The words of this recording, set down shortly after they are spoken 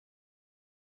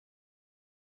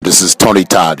This is Tony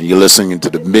Todd, and you're listening to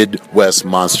the Midwest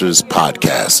Monsters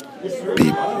Podcast.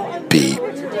 Be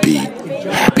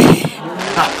happy.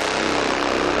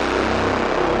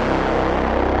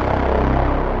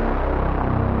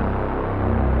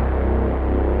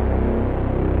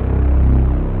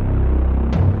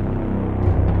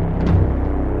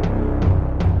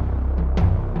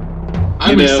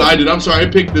 I'm excited. I'm sorry I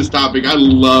picked this topic. I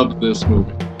love this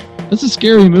movie. It's a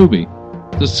scary movie.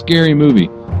 It's a scary movie.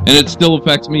 And it still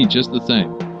affects me just the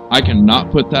same. I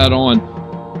cannot put that on.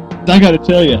 I gotta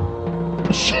tell you,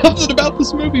 something about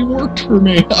this movie worked for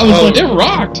me. I was like, it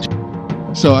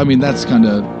rocked. So, I mean, that's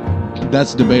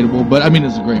debatable, but I mean,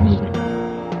 it's a great movie.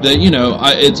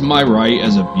 It's my right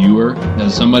as a viewer,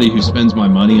 as somebody who spends my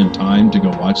money and time to go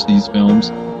watch these films,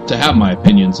 to have my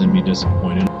opinions and be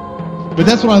disappointed. But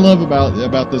that's what I love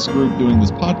about this group doing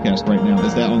this podcast right now,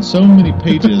 is that on so many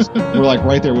pages, we're like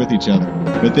right there with each other.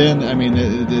 But then, I mean,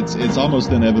 it's almost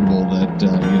inevitable that,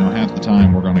 half the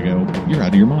time we're going to go, you're out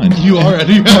of your mind. You are out of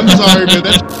your mind. I'm sorry, man.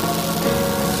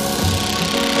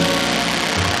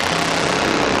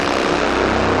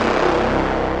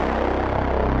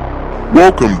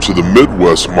 Welcome to the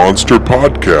Midwest Monster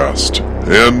Podcast.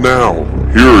 And now,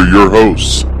 here are your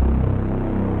hosts.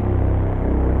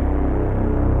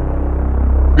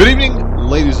 Good evening,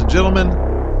 ladies and gentlemen.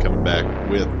 Coming back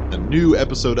with a new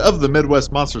episode of the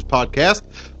Midwest Monsters Podcast.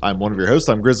 I'm one of your hosts.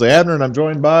 I'm Grizzly Abner, and I'm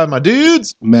joined by my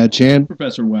dudes, Mad Chan,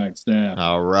 Professor Wagstaff.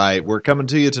 All right, we're coming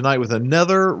to you tonight with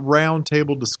another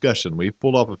roundtable discussion. We've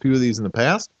pulled off a few of these in the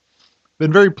past.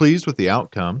 Been very pleased with the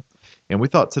outcome, and we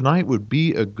thought tonight would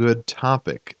be a good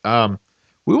topic.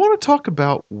 We want to talk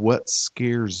about what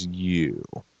scares you,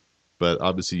 but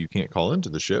obviously you can't call into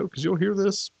the show because you'll hear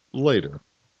this later.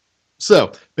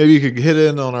 So maybe you could hit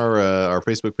in on our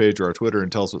Facebook page or our Twitter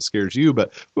and tell us what scares you,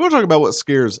 but we want to talk about what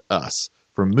scares us,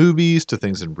 from movies to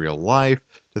things in real life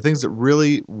to things that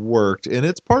really worked, and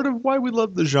it's part of why we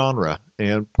love the genre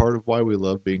and part of why we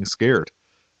love being scared,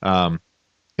 in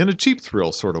a cheap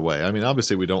thrill sort of way. I mean,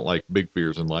 obviously we don't like big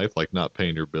fears in life, like not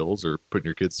paying your bills or putting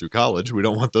your kids through college. We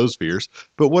don't want those fears,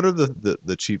 but what are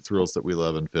the cheap thrills that we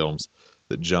love in films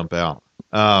that jump out?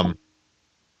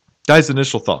 Guys,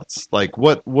 initial thoughts, like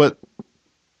what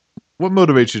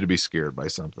motivates you to be scared by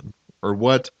something, or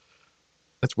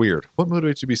that's weird. What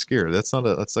motivates you to be scared? That's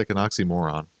like an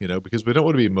oxymoron, because we don't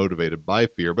want to be motivated by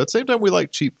fear, but at the same time, we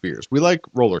like cheap fears. We like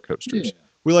roller coasters. Yeah.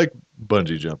 We like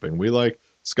bungee jumping. We like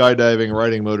skydiving,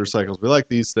 riding motorcycles. We like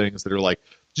these things that are like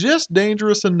just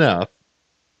dangerous enough,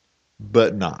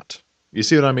 but not. You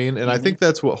see what I mean? And I think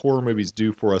that's what horror movies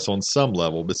do for us on some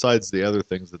level, besides the other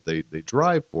things that they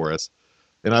drive for us.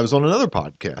 And I was on another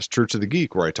podcast, Church of the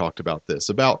Geek, where I talked about this,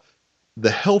 about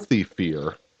the healthy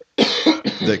fear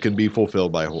that can be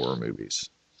fulfilled by horror movies.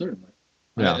 Certainly.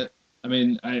 Yeah.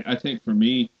 I think for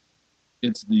me,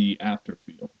 it's the after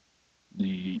feel.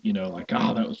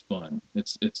 That was fun.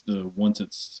 It's the once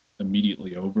it's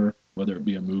immediately over, whether it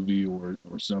be a movie or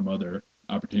some other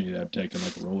opportunity that I've taken,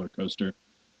 like a roller coaster.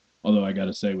 Although I got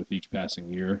to say, with each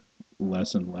passing year,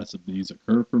 less and less of these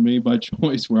occur for me by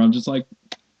choice, where I'm just like,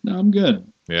 no, I'm good.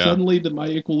 Yeah. Suddenly, my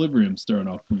equilibrium's thrown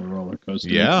off from a roller coaster.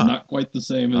 Yeah. It's not quite the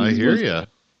same. I hear you.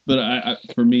 But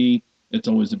for me, it's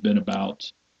always been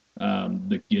about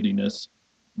the giddiness,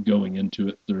 going into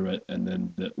it, through it, and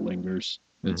then that lingers.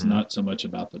 It's not so much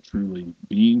about the truly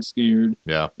being scared.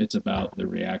 Yeah. It's about the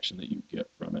reaction that you get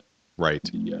from it. Right.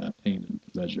 The pain and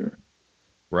pleasure.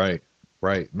 Right.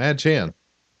 Mad Chan.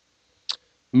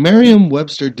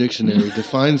 Merriam-Webster Dictionary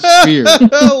defines fear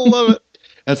I love it.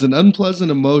 as an unpleasant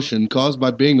emotion caused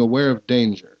by being aware of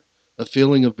danger, a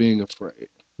feeling of being afraid.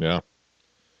 Yeah.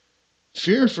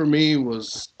 Fear for me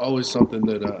was always something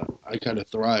that I kind of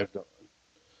thrived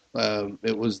on.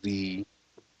 It was the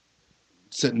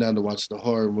sitting down to watch the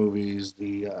horror movies,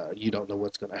 the you don't know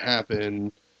what's going to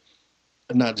happen,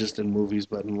 not just in movies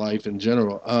but in life in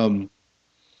general.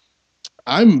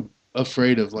 I'm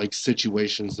afraid of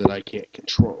situations that I can't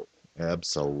control.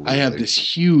 Absolutely. I have this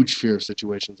huge fear of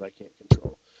situations I can't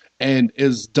control. And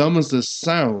as dumb as this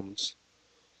sounds,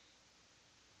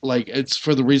 it's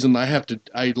for the reason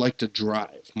I like to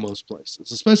drive most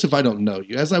places, especially if I don't know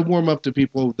you. As I warm up to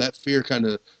people, that fear kind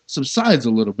of subsides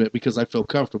a little bit because I feel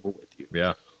comfortable with you.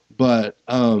 Yeah. But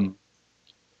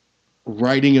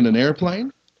riding in an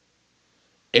airplane,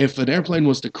 if an airplane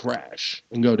was to crash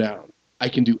and go down, I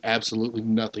can do absolutely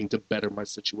nothing to better my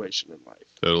situation in life.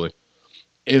 Totally.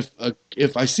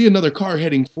 If I see another car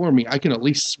heading for me, I can at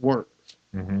least swerve.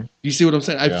 Mm-hmm. You see what I'm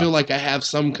saying? I feel like I have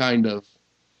some kind of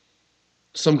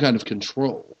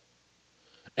control.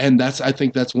 And I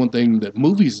think that's one thing that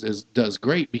movies does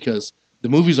great, because the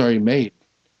movie's already made.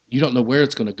 you don't know where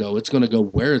it's going to go. It's going to go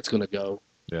where it's going to go.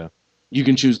 Yeah. You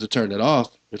can choose to turn it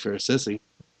off if you're a sissy,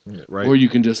 Right. or you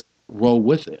can just roll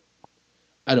with it.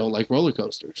 I don't like roller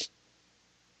coasters.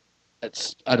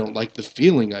 I don't like the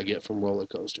feeling I get from roller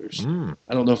coasters.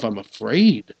 I don't know if I'm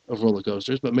afraid of roller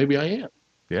coasters, but maybe I am.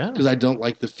 Yeah. Because I don't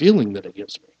like the feeling that it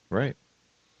gives me. Right.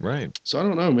 Right. So I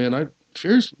don't know, man.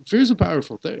 Fear's a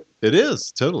powerful thing. It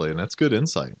is, totally, and that's good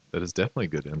insight. That is definitely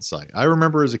good insight. I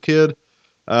remember as a kid,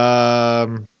 yeah,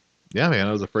 man,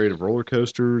 I was afraid of roller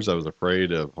coasters. I was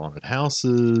afraid of haunted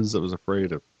houses. I was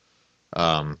afraid of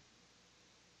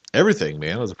everything,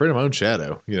 man. I was afraid of my own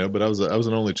shadow, but I was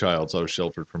an only child, so I was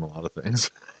sheltered from a lot of things,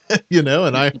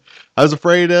 and I was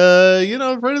afraid,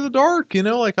 afraid of the dark,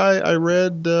 like I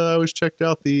read, I always checked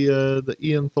out the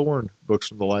Ian Thorne books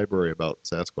from the library about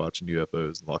Sasquatch and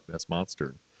UFOs and Loch Ness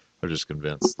Monster. I was just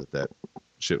convinced that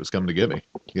shit was coming to get me,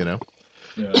 Yeah.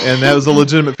 and that was a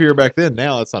legitimate fear back then.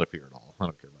 Now it's not a fear at all. I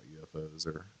don't care about UFOs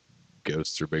or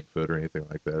ghosts or Bigfoot or anything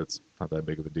like that. It's not that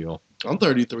big of a deal. I'm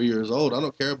 33 years old. I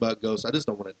don't care about ghosts. I just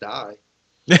don't want to die.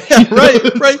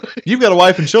 right. You've got a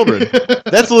wife and children.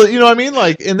 That's what I mean.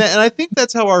 Like, and I think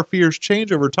that's how our fears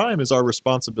change over time is our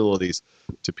responsibilities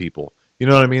to people. You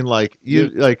know what I mean? Like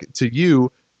to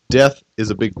you, death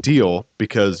is a big deal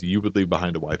because you would leave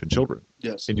behind a wife and children.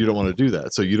 Yes. And you don't want to do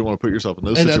that. So you don't want to put yourself in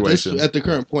those and situations. At the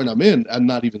current point I'm in, I'm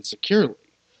not even securely.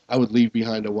 I would leave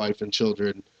behind a wife and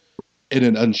children in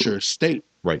an unsure state.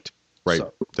 Right.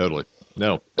 So. Totally.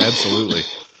 No, absolutely.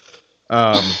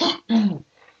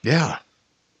 Yeah.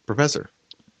 Professor.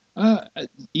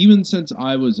 Even since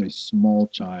I was a small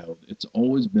child, it's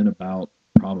always been about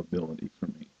probability for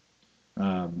me.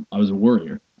 I was a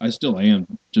worrier. I still am,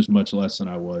 just much less than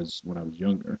I was when I was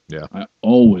younger. Yeah. I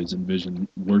always envisioned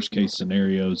worst case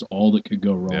scenarios, all that could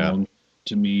go wrong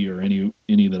to me or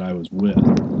any that I was with.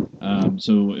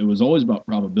 So it was always about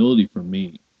probability for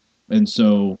me. And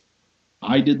so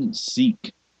I didn't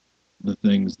seek the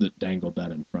things that dangled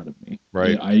that in front of me.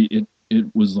 Right.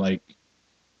 It was like,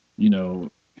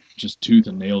 just tooth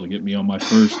and nail to get me on my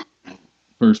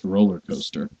first roller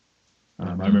coaster.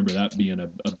 I remember that being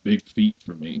a big feat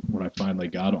for me when I finally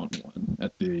got on one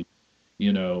at the,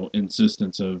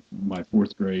 insistence of my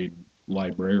fourth grade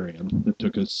librarian that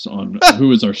took us on, who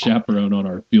was our chaperone on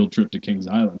our field trip to Kings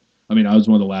Island. I mean, I was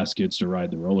one of the last kids to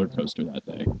ride the roller coaster that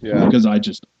day. Yeah. Because I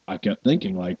kept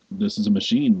thinking, like, this is a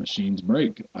machine. Machines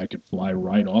break. I could fly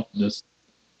right off this,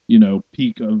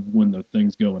 peak of when the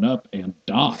thing's going up and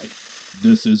die.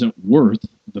 This isn't worth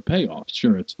the payoff.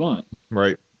 Sure, it's fun.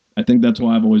 Right. I think that's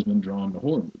why I've always been drawn to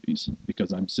horror movies,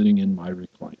 because I'm sitting in my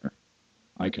recliner.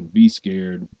 I can be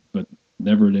scared, but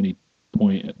never at any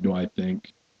point do I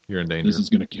think You're in danger. this is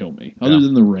going to kill me, other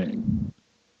than The Ring.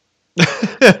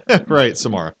 Right,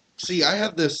 Samara. See, I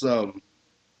have this, I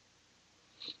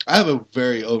have a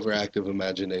very overactive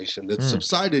imagination that's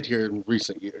subsided here in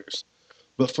recent years.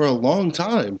 But for a long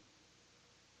time,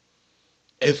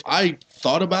 if I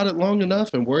thought about it long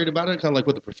enough and worried about it, kind of like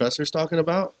what the professor's talking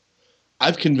about,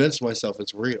 I've convinced myself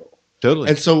it's real. Totally.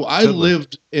 And so I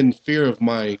lived in fear of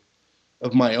my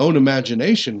own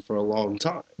imagination for a long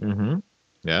time. Mm-hmm.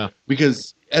 Yeah.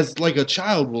 Because as like a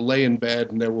child will lay in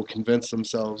bed and they will convince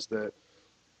themselves that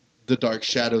the dark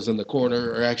shadows in the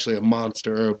corner are actually a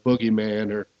monster or a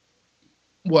boogeyman or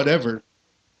whatever,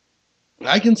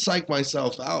 I can psych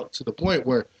myself out to the point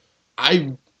where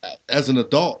I, as an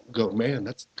adult, go, man,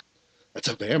 that's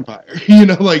a vampire,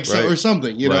 or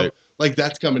something, know, like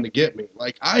that's coming to get me.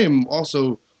 Like I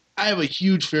have a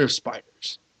huge fear of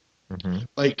spiders. Mm-hmm.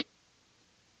 Like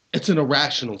it's an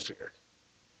irrational fear.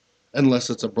 Unless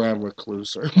it's a brown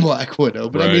recluse or a black widow.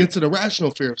 But I mean, it's an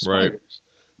irrational fear of spiders. Right.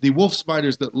 The wolf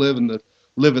spiders that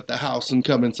live at the house and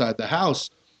come inside the house,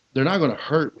 they're not going to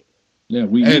hurt me. Yeah,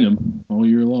 we eat them all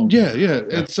year long. Yeah.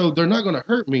 And so they're not going to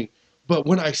hurt me. But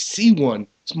when I see one,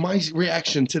 my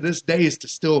reaction to this day is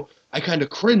I kind of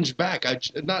cringe back. I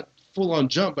not full on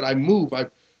jump, but I move.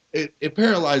 It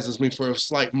paralyzes me for a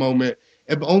slight moment.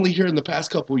 And only here in the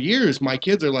past couple of years, my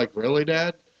kids are like, really,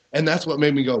 Dad? And that's what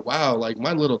made me go, wow, like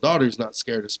my little daughter's not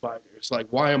scared of spiders. Like,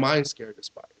 why am I scared of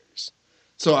spiders?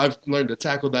 So I've learned to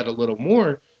tackle that a little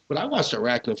more. But I watched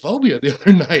Arachnophobia the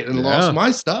other night and lost my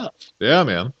stuff. Yeah,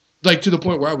 man. Like to the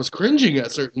point where I was cringing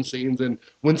at certain scenes. And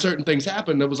when certain things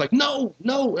happened, it was like, no.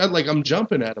 And like I'm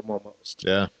jumping at them almost.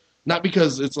 Yeah. Not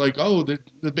because it's like, oh,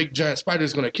 the big giant spider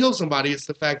is going to kill somebody. It's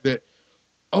the fact that,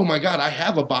 oh my God, I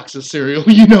have a box of cereal.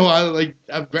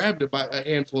 I've grabbed a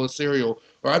handful of cereal,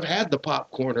 or I've had the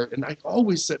popcorn, and I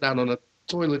always sit down on a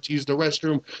toilet to use the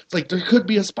restroom. It's like there could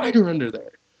be a spider under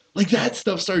there. Like that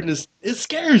stuff it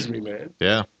scares me, man.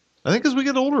 Yeah. I think as we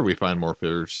get older, we find more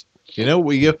fears. You know,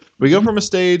 we go from a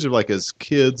stage of like as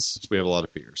kids, we have a lot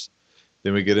of fears.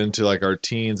 Then we get into like our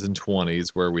teens and 20s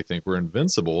where we think we're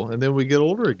invincible, and then we get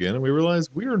older again and we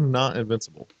realize we are not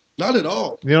invincible. Not at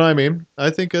all. You know what I mean? I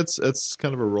think it's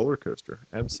kind of a roller coaster.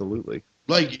 Absolutely.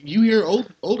 Like, you hear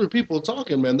older people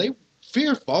talking, man, they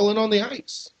fear falling on the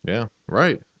ice. Yeah,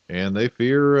 right. And they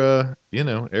fear,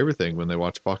 everything when they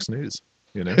watch Fox News.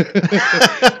 You know,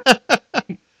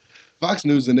 Fox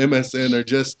News and MSN are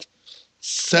just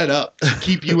set up to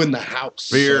keep you in the house.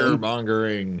 Fear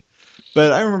mongering.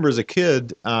 But I remember as a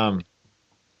kid,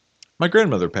 my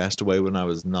grandmother passed away when I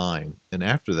was 9, and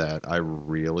after that, I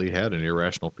really had an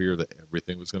irrational fear that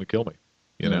everything was going to kill me.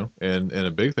 You know, and a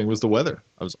big thing was the weather.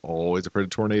 I was always afraid of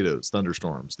tornadoes,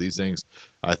 thunderstorms, these things.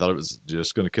 I thought it was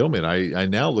just going to kill me, and I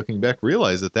now looking back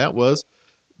realize that was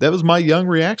my young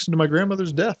reaction to my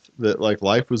grandmother's death. That like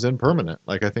life was impermanent.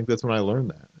 Like I think that's when I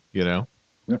learned that. You know.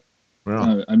 Yeah.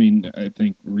 Well, I mean, I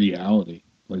think reality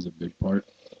plays a big part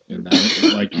in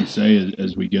that. Like you say,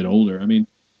 as we get older. I mean,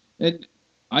 and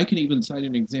I can even cite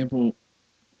an example.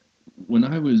 When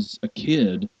I was a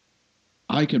kid,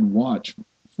 I could watch,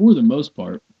 for the most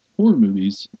part, horror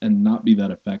movies and not be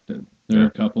that affected. There are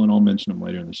a couple, and I'll mention them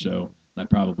later in the show, and I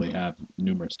probably have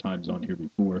numerous times on here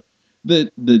before,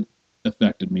 that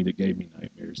affected me, that gave me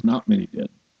nightmares. Not many did.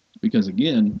 Because,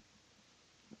 again,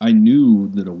 I knew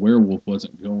that a werewolf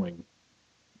wasn't going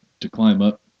to climb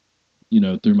up,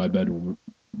 through my bedroom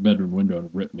window and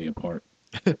rip me apart.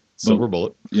 Silver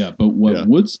bullet. Yeah, but what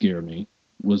would scare me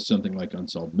was something like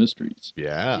Unsolved Mysteries.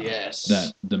 Yeah. Yes.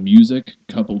 That the music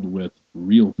coupled with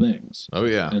real things. Oh,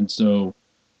 yeah. And so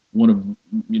one of,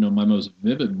 my most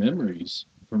vivid memories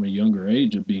from a younger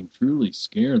age of being truly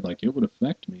scared, like it would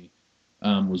affect me,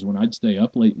 was when I'd stay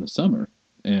up late in the summer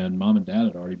and mom and dad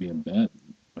would already be in bed.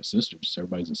 My sister, just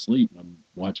everybody's asleep, and I'm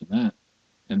watching that.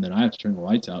 And then I have to turn the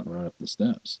lights out and run up the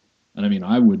steps. And I mean,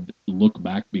 I would look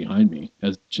back behind me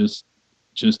as just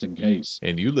in case.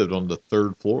 And you lived on the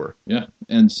 3rd floor. Yeah.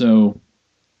 And so,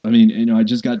 I mean, I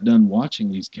just got done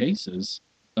watching these cases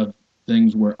of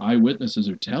things where eyewitnesses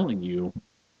are telling you,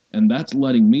 and that's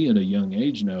letting me at a young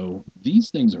age know these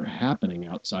things are happening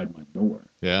outside my door.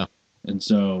 Yeah. And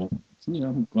so,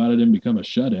 I'm glad I didn't become a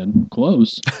shut-in.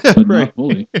 Close, but not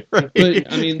fully. Right.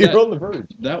 But, I mean, You're on the verge.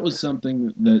 that was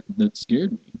something that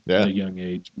scared me at a young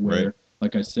age where,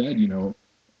 like I said,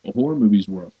 horror movies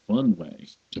were a fun way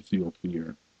to feel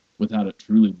fear without it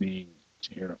truly being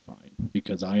terrifying,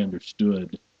 because I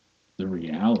understood the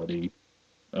reality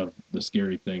of the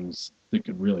scary things that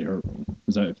could really hurt me.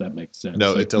 If that makes sense.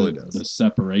 No, like it totally does. The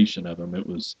separation of them, it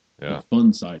was the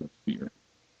fun side of fear.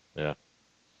 Yeah.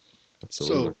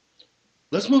 Absolutely. So,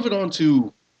 let's move it on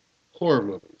to horror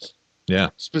movies. Yeah.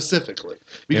 Specifically,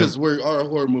 because we're a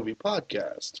horror movie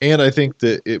podcast. And I think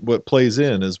that what plays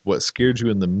in is what scared you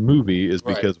in the movie is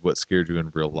because what scared you in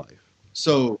real life.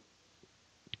 So,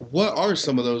 what are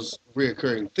some of those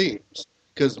reoccurring themes?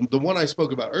 Because the one I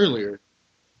spoke about earlier,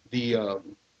 the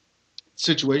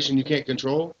situation you can't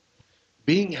control,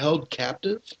 being held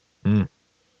captive.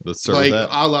 Let's start like with that.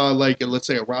 a la, like, let's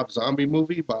say a Rob Zombie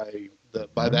movie by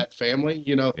that family,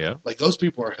 like those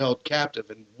people are held captive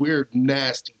and weird,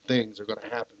 nasty things are going to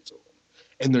happen to them.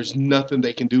 And there's nothing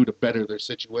they can do to better their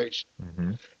situation.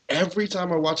 Mm-hmm. Every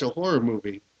time I watch a horror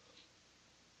movie,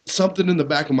 something in the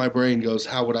back of my brain goes,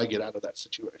 how would I get out of that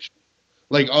situation?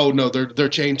 Like, oh, no, they're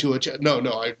chained to a chair. No,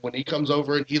 when he comes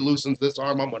over and he loosens this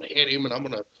arm, I'm going to hit him and I'm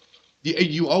going to...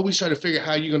 You always try to figure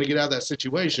how you're going to get out of that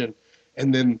situation,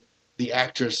 and then the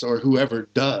actress or whoever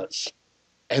does,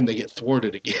 and they get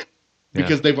thwarted again.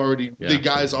 Because the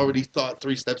guy's already thought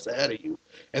 3 steps ahead of you.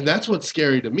 And that's what's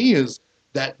scary to me, is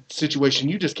that situation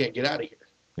you just can't get out of here.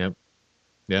 Yep.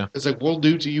 Yeah. It's like, we'll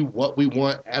do to you what we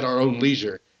want at our own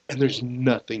leisure, and there's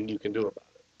nothing you can do about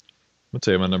it. I'll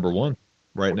tell you my number 1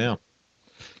 right now.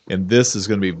 And this is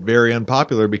going to be very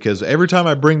unpopular because every time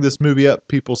I bring this movie up,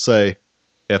 people say,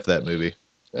 F that movie.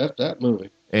 F that movie.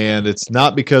 And it's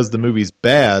not because the movie's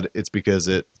bad, it's because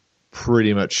it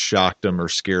pretty much shocked them or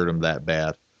scared them that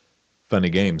bad. Funny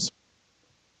Games.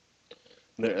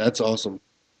 That's awesome.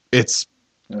 It's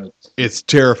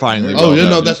terrifyingly. Oh, yeah,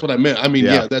 no, that's what I meant. I mean,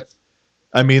 that's.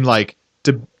 I mean, like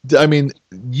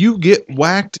you get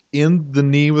whacked in the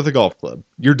knee with a golf club,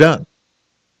 you're done.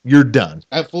 You're done.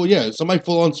 Somebody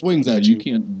full on swings at you. You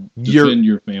can't defend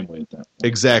your family at that point.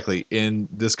 Exactly. And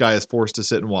this guy is forced to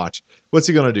sit and watch. What's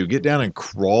he going to do? Get down and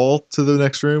crawl to the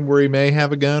next room where he may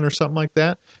have a gun or something like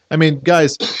that? I mean,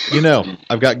 guys,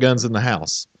 I've got guns in the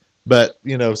house. But,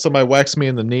 somebody whacks me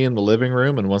in the knee in the living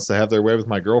room and wants to have their way with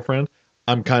my girlfriend,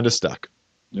 I'm kind of stuck.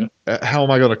 Yeah. How am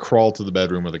I going to crawl to the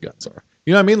bedroom where the guns are?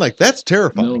 You know what I mean? Like, that's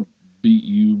terrifying. beat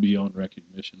you beyond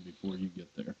recognition before you get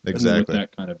there. Exactly. With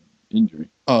that kind of injury.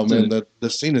 Oh man, the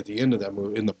scene at the end of that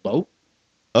movie in the boat,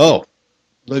 Oh,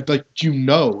 like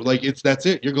that's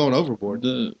it. You're going overboard.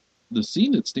 The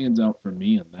scene that stands out for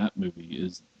me in that movie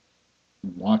is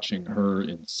watching her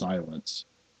in silence,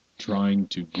 trying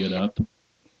to get up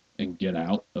and get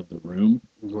out of the room.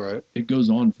 Right. It goes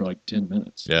on for like 10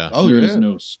 minutes. yeah. Oh, There yeah. is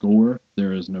no score.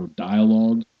 There is no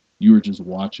dialogue. You are just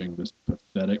watching this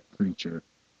pathetic creature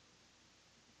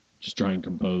just try and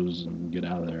compose and get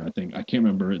out of there. I can't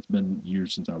remember. It's been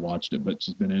years since I watched it, but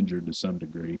she's been injured to some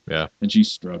degree. Yeah. And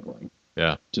she's struggling.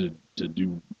 Yeah. To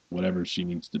do whatever she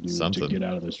needs to do Something. to get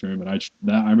out of this room. And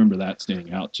I remember that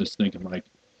standing out, just thinking like,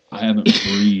 I haven't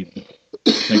breathed,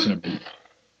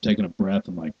 taking a breath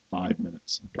in like 5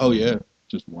 minutes. Oh yeah,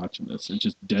 Just watching this. It's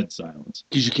just dead silence.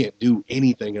 because you can't do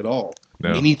anything at all.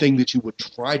 No. Anything that you would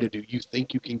try to do, you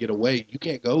think you can get away. You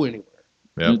can't go anywhere.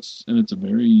 Yep. It's a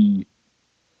very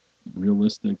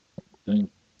realistic thing.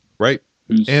 Right.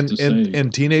 Who's And to say?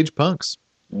 and teenage punks.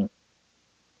 Yeah.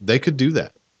 They could do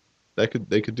that. They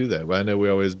could do that. I know we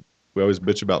always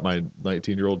bitch about my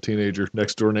 19-year-old teenager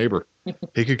next door neighbor.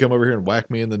 He could come over here and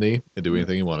whack me in the knee and do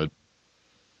anything he wanted.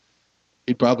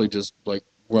 He'd probably just like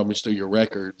rummage through your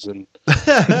records and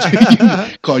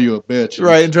call you a bitch.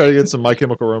 Right, and try to get some My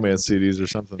Chemical Romance CDs or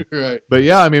something. Right. But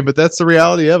yeah, I mean, but that's the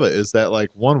reality of it, is that like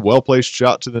one well-placed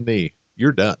shot to the knee,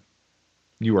 you're done.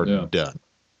 You are done.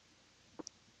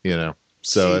 You know,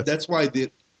 so See, that's why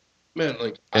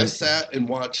I sat and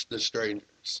watched The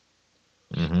Strangers,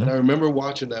 mhm. and I remember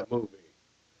watching that movie,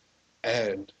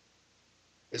 and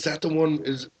is that the one?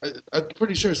 I'm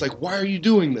pretty sure it's like, why are you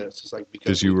doing this? It's like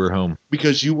because you were home.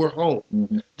 because you were home.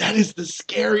 Mm-hmm. That is the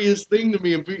scariest thing to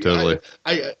me. And Totally.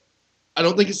 I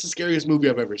don't think it's the scariest movie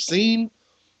I've ever seen.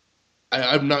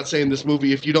 I'm not saying this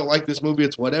movie, if you don't like this movie,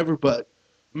 it's whatever, but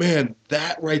man,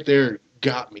 that right there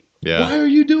got me. Yeah. Why are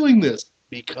you doing this?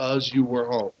 Because you were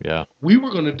home. Yeah. We were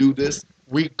going to do this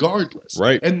regardless.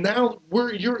 Right. And now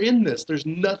you're in this. There's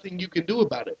nothing you can do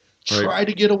about it. Right. Try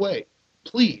to get away.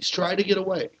 Please try to get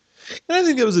away. And I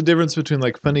think there was a difference between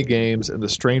like Funny Games and The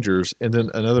Strangers, and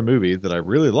then another movie that I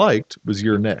really liked was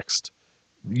You're Next.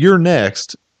 You're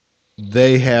Next,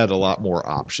 they had a lot more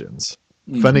options.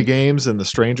 Mhm. Funny Games and The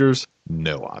Strangers,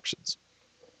 no options.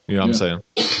 You know what I'm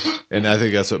saying? And I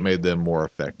think that's what made them more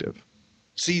effective.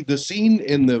 See, the scene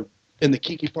in the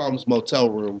Kiki Palms motel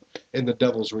room in The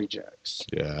Devil's Rejects.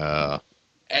 Yeah.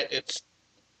 It's,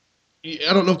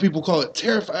 I don't know if people call it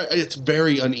terrifying. It's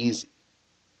very uneasy.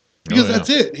 Because that's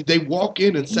it. They walk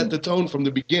in and set the tone from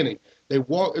the beginning. They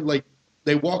walk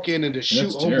in and just shoot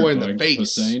That's homeboy in the terrifying.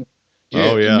 face. Posehn.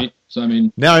 Oh, yeah. So I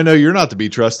mean, Now I know you're not to be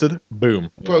trusted.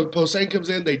 Boom. Posehn comes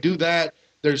in. They do that.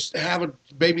 There's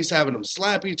babies having them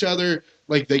slap each other.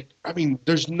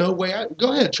 There's no way.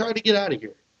 Go ahead, try to get out of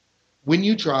here. When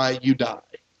you try, you die.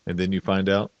 And then you find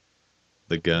out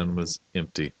the gun was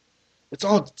empty. It's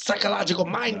all psychological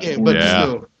mind game, but Yeah.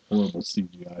 still. horrible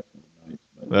CGI for the night.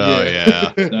 Oh,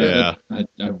 yeah. Yeah.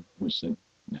 I wish they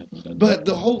hadn't done But that.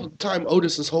 the whole time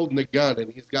Otis is holding the gun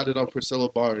and he's got it on Priscilla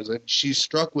Barnes and she's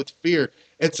struck with fear.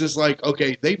 It's just like,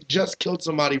 okay, they've just killed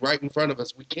somebody right in front of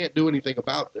us. We can't do anything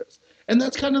about this. And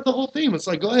that's kind of the whole theme. It's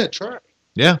like, go ahead, try.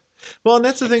 Yeah. Well, and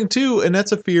that's the thing, too. And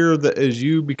that's a fear that as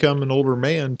you become an older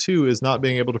man, too, is not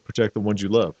being able to protect the ones you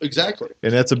love. Exactly.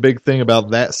 And that's a big thing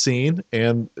about that scene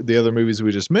and the other movies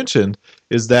we just mentioned,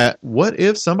 is that what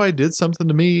if somebody did something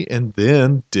to me and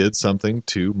then did something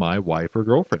to my wife or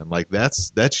girlfriend? Like,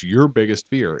 that's your biggest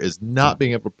fear, is not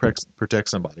being able to protect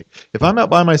somebody. If I'm out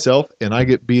by myself and I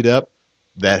get beat up,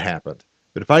 that happened.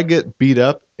 But if I get beat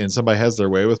up and somebody has their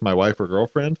way with my wife or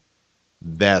girlfriend,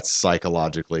 that's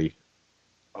psychologically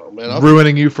Oh, man,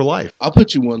 ruining you for life. I'll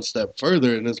put you one step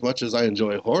further. And as much as I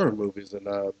enjoy horror movies and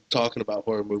talking about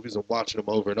horror movies and watching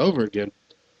them over and over again,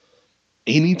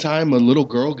 anytime a little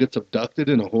girl gets abducted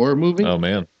in a horror movie Oh,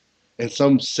 man. and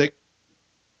some sick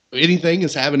anything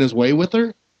is having his way with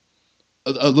her,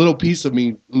 a little piece of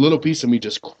me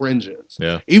just cringes.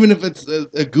 Yeah. Even if it's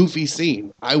a goofy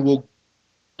scene,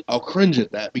 I'll cringe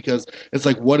at that because it's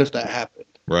like, what if that happened?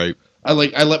 Right. I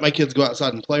let my kids go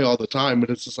outside and play all the time, but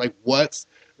it's just like,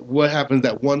 what happens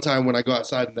that one time when I go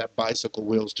outside and that bicycle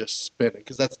wheel's just spinning?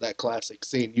 Because that's that classic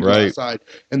scene. You go Right. outside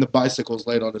and the bicycle's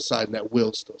laid on the side and that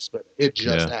wheel's still spinning. It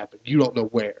just happened. You don't know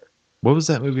where. What was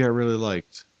that movie I really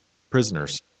liked?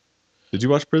 Prisoners. Did you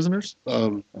watch Prisoners?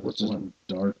 What's his one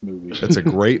dark movie. That's a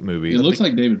great movie. It looks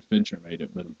like David Fincher made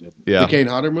it, but he didn't. Yeah. the Kane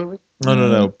Hodder movie?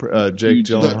 No. Jake Hugh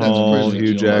Jackman. Gyllenhaal, That's Hugh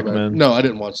Prison Jackman. No, I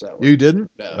didn't watch that one. You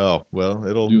didn't? No. Oh, well,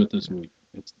 it'll. Do it this week.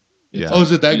 It's Yeah. Oh,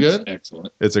 is it that it's good?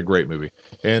 Excellent. It's a great movie,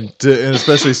 and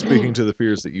especially speaking to the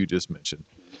fears that you just mentioned,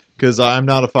 Because I'm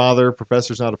not a father,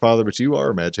 Professor's not a father, but you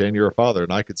are, Mad Chan. You're a father,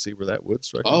 and I could see where that would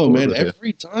strike. Oh man,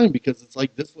 every time, because it's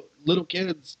like this little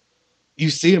kids, you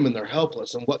see them and they're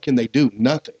helpless, and what can they do?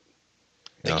 Nothing.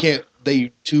 They can't.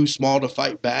 They too small to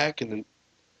fight back, and then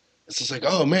it's just like,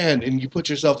 oh man, and you put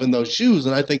yourself in those shoes,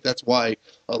 and I think that's why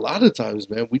a lot of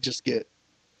times, man, we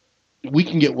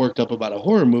can get worked up about a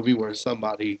horror movie where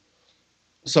somebody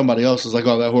else is like,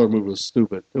 oh, that horror movie was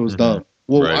stupid, it was dumb.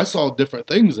 Well, I saw different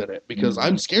things in it because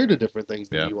I'm scared of different things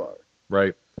than you are.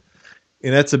 Right.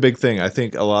 And that's a big thing. I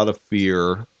think a lot of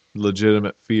fear,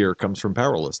 legitimate fear, comes from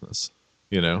powerlessness.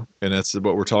 And that's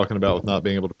what we're talking about with not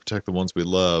being able to protect the ones we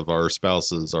love, our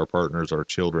spouses, our partners, our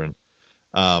children.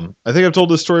 I think I've told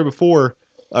this story before.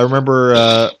 I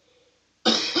remember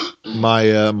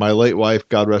my late wife,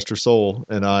 God rest her soul,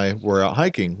 and I were out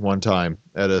hiking one time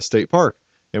at a state park,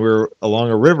 and we were along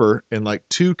a river, and like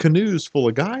 2 canoes full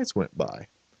of guys went by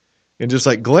and just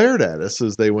like glared at us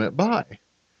as they went by.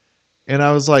 And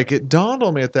I was like, it dawned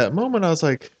on me at that moment. I was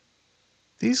like,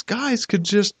 these guys could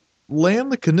just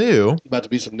land the canoe. About to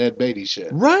be some Ned Beatty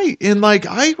shit. Right. And like,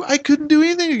 I couldn't do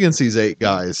anything against these 8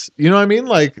 guys. You know what I mean?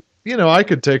 Like, I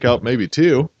could take out maybe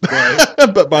 2, right.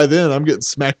 But by then I'm getting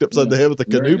smacked upside the head with a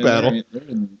canoe paddle. There are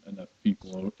enough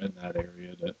people in that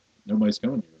area that nobody's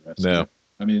coming to your rescue. No.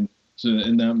 I mean, so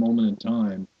in that moment in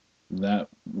time, that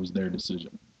was their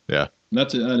decision. Yeah. And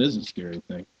that is a scary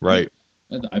thing. Right.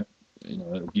 And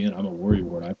again, I'm a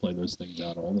worrywart. I play those things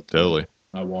out all the time. Totally.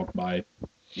 I walk by,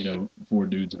 4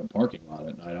 dudes in a parking lot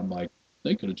at night. I'm like,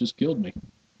 they could have just killed me.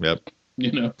 Yep.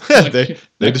 Like,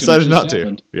 they decided not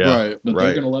to. Yeah. Right. But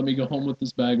they're going to let me go home with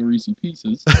this bag of Reese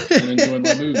Pieces and enjoy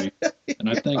my movie. And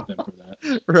I thank them for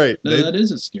that. Right. No, that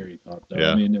is a scary thought, though.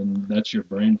 Yeah. I mean, and that's your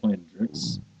brain playing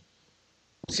tricks.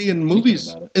 See, in movies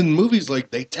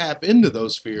like they tap into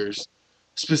those fears.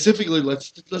 Specifically,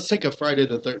 let's take a Friday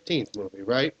the 13th movie,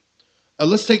 right?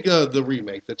 Let's take the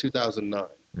remake, the 2009.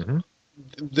 Mm-hmm.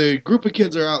 The group of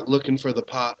kids are out looking for the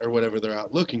pot or whatever they're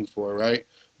out looking for, right?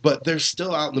 But they're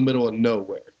still out in the middle of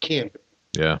nowhere, camping.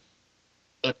 Yeah.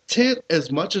 A tent,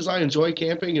 as much as I enjoy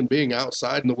camping and being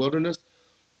outside in the wilderness,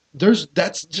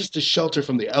 that's just a shelter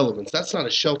from the elements. That's not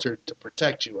a shelter to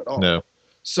protect you at all. No.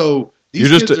 So there's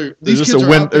just a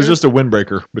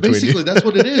windbreaker between basically, you. that's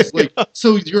what it is. Like,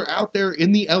 so you're out there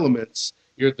in the elements.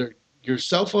 Your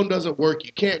cell phone doesn't work.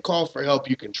 You can't call for help.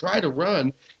 You can try to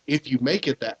run if you make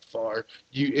it that far.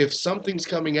 If something's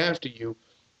coming after you,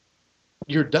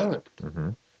 you're done. Mm-hmm.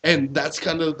 And that's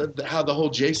kind of how the whole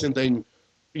Jason thing,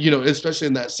 especially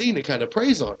in that scene, it kind of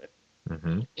preys on it.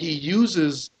 Mm-hmm. He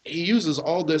uses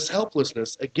all this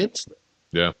helplessness against them.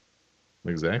 Yeah,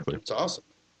 exactly. It's awesome.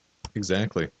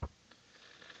 Exactly.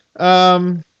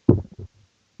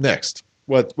 Next,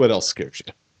 what else scares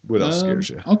you? What else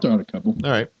scares you? I'll throw out a couple. All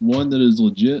right. One that is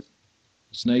legit: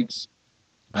 snakes.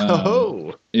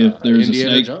 If there's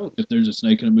a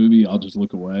snake in a movie, I'll just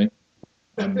look away.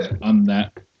 I'm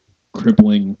that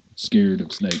crippling scared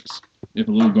of snakes. If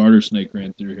a little garter snake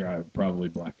ran through here, I would probably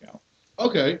black out.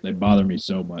 Okay. They bother me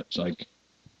so much. Like,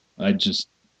 I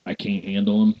can't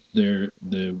handle them.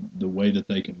 The way that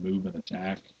they can move and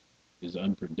attack is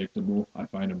unpredictable. I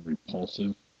find them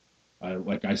repulsive.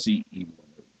 I see evil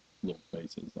in their little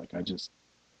faces. Like,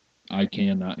 I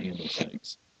cannot handle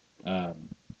snakes.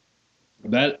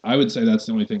 That I would say that's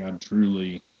the only thing I'm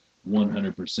truly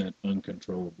 100%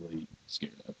 uncontrollably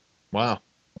scared of. Wow.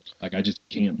 Like, I just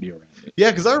can't be around it. Yeah,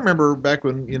 because I remember back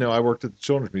when, I worked at the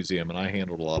Children's Museum and I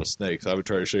handled a lot of snakes. I would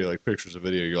try to show you, like, pictures of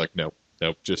video. You're like, no,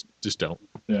 just don't.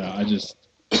 Yeah,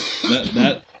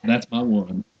 that's my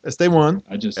one. That's day one.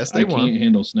 I can't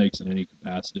handle snakes in any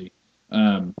capacity.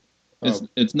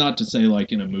 It's not to say,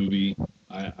 like, in a movie,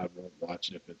 I won't watch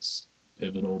it if it's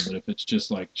pivotal, but if it's just,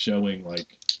 like, showing,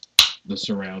 like, the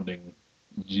surrounding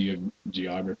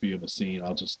geography of a scene,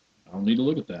 I don't need to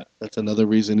look at that. That's another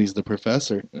reason he's the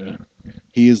professor. Yeah.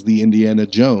 He is the Indiana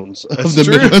Jones of That's the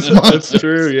true. Midwest Monsters. That's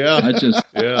true, yeah.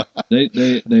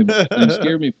 They've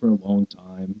scared me for a long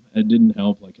time. It didn't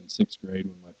help, like, in 6th grade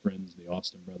when my friends, the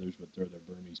Austin brothers, would throw their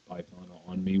Burmese python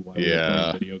on me while we were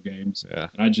playing video games. Yeah.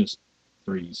 And I just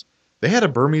freeze. They had a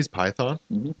Burmese python?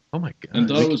 Mm-hmm. Oh, my God. And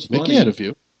thought it was funny. Mickey had a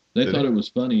few. They thought it was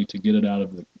funny to get it out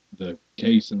of the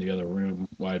case in the other room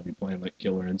while I'd be playing, like,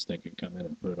 Killer Instinct and come in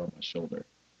and put it on my shoulder.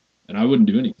 And I wouldn't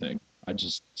do anything. I'd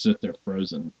just sit there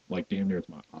frozen, like damn near with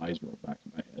my eyes rolled back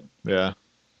in my head. Yeah.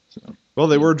 So, well,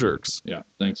 they were jerks. Yeah.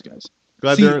 Thanks, guys.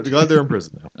 Glad they're in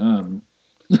prison now.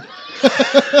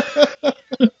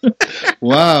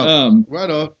 Wow. Right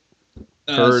on.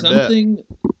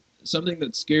 Something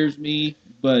that scares me,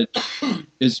 but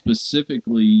is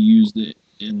specifically used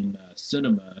in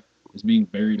cinema, is being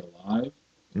buried alive.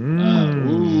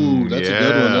 Ooh, that's a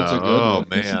good one. That's a good one.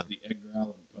 This is Man. the Edgar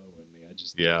Allan Poe in me. I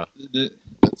just Yeah.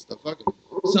 That's the fucking.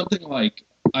 something like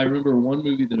I remember one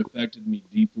movie that affected me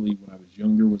deeply when I was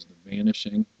younger was The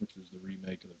Vanishing, which was the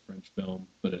remake of the French film,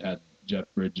 but it had Jeff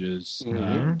Bridges,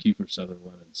 Mhm. Kiefer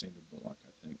Sutherland, and Sandra Bullock,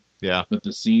 I think. Yeah. But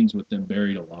the scenes with them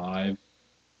buried alive,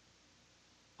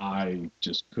 I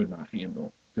just could not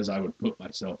handle because I would put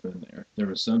myself in there. There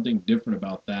was something different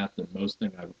about that than most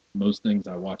things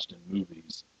I watched in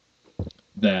movies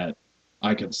that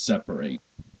I could separate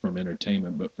from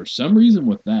entertainment. But for some reason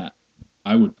with that,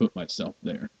 I would put myself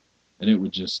there, and it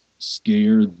would just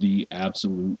scare the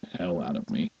absolute hell out of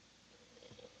me.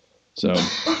 So,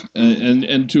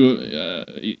 and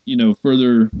to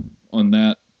further on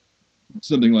that,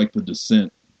 something like The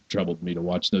Descent troubled me to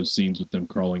watch those scenes with them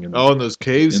crawling in. In those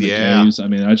caves, in the yeah. caves. I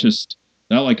mean,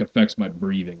 that like affects my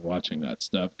breathing watching that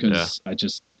stuff because I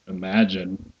just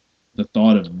imagine the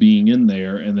thought of being in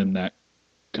there and then that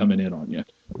coming in on you,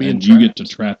 and you get to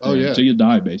trap there until you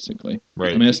die, basically.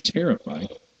 Right. I mean, it's terrifying.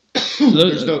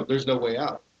 There's no way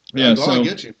out. Yeah, I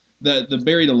get you. The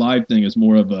buried alive thing is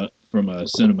more of from a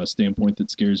cinema standpoint that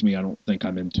scares me. I don't think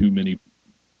I'm in too many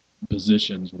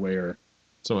positions where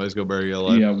Somebody's gonna bury you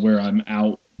alive. Yeah, where I'm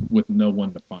out with no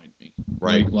one to find me.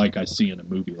 Right. Like I see in a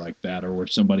movie like that, or where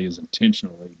somebody has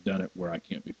intentionally done it where I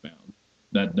can't be found.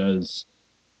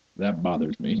 That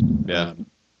bothers me. Yeah.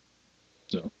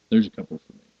 So there's a couple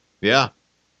for me. Yeah.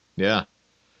 Yeah.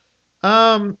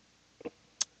 I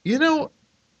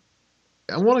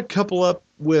want to couple up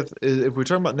with, if we're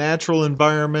talking about natural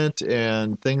environment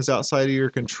and things outside of your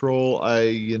control,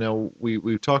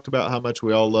 we've talked about how much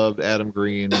we all loved Adam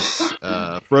Green's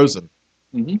Frozen.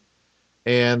 Mm-hmm.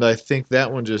 And I think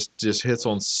that one just hits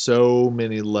on so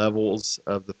many levels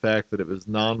of the fact that it was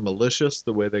non-malicious,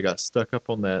 the way they got stuck up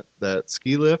on that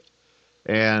ski lift,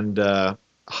 and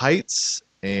heights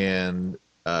and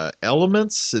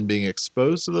elements and being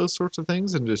exposed to those sorts of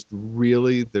things, and just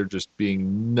really there just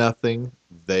being nothing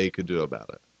they could do about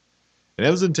it. And it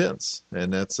was intense,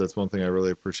 and that's one thing I really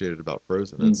appreciated about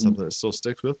Frozen. It's something that still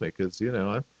sticks with me because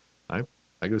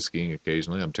I go skiing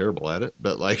occasionally. I'm terrible at it,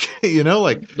 but but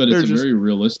it's a very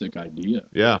realistic idea.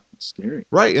 Yeah, it's scary,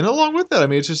 right? And along with that, I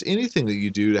mean, it's just anything that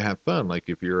you do to have fun. Like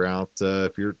if you're out,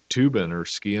 if you're tubing or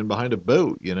skiing behind a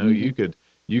boat,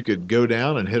 you could go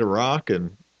down and hit a rock,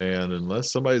 and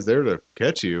unless somebody's there to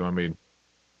catch you, I mean,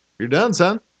 you're done,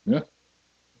 son. Yeah.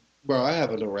 Bro, I have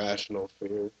an irrational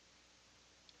fear.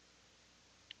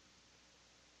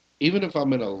 Even if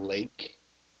I'm in a lake,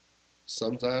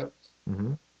 sometimes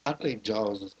I think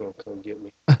Jaws is gonna come get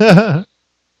me.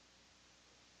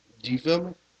 Do you feel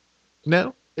me?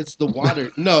 No. It's the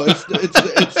water. No, it's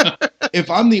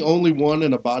if I'm the only one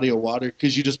in a body of water,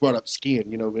 because you just brought up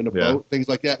skiing, in a boat, things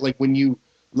like that. Like when you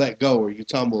let go or you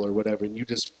tumble or whatever, and you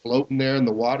just floating there in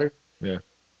the water. Yeah.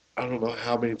 I don't know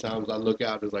how many times I look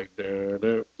out and it's like,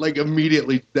 like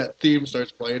immediately that theme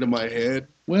starts playing in my head.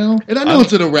 Well, and I know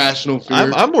it's an irrational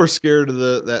fear. I'm more scared of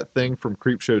that thing from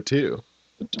Creepshow 2.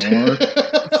 The tar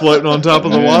floating on top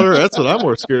of the water. That's what I'm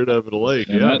more scared of at a lake.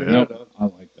 Yeah, I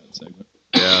like that segment.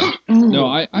 Yeah. No,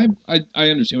 I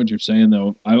understand what you're saying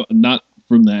though. Not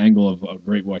from the angle of a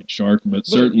great white shark, but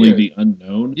certainly the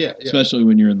unknown. Yeah. Especially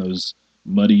when you're in those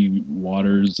muddy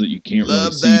waters that you can't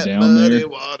really see that down muddy there.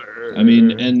 Water. I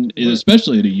mean, and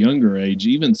especially at a younger age,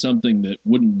 even something that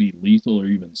wouldn't be lethal or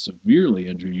even severely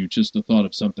injure you, just the thought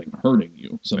of something hurting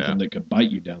you, something that could bite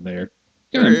you down there,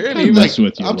 mess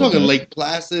with you. I'm talking Lake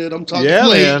Placid. I'm talking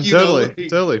man,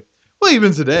 totally. Well,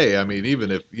 even today, I mean,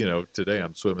 even if, today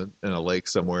I'm swimming in a lake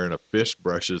somewhere and a fish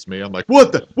brushes me, I'm like,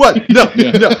 what?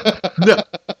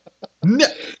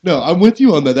 No, I'm with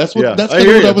you on that. That's what what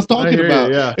I was talking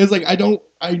about. Yeah. It's like I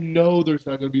know there's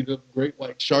not going to be the great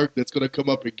white shark that's going to come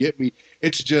up and get me.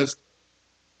 It's just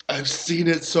I've seen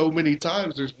it so many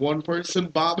times. There's one person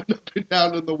bobbing up and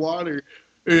down in the water,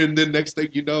 and then next thing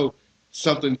you know,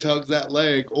 something tugs that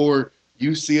leg, or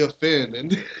you see a fin,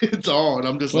 and it's on.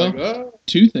 I'm just like, oh.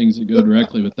 Two things that go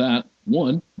directly with that.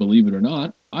 One, believe it or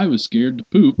not, I was scared to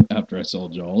poop after I saw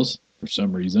Jaws. For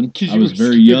some reason, I was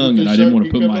very young and I didn't want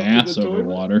to put my ass over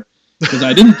water because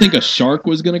I didn't think a shark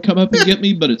was going to come up and get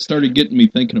me, but it started getting me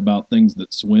thinking about things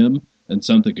that swim and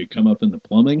something could come up in the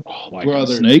plumbing, like a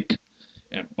snake,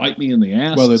 and bite me in the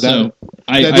ass. Brother,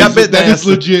 that is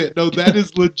legit. No, that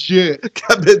is legit.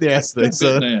 Got bit in the ass today,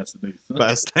 son.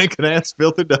 By a stinking ass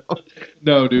filthy dog.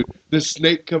 No, dude, the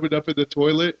snake coming up in the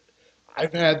toilet.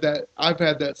 I've had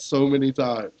that so many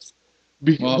times.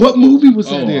 What movie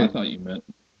was that in? I thought you meant.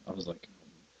 I was like,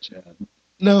 Chad.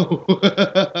 No.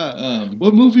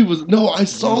 What movie was... No, I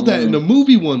saw that in a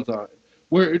movie one time.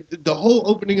 where the whole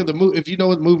opening of the movie, if you know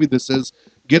what movie this is,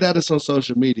 get at us on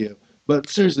social media. But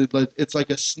seriously, like, it's like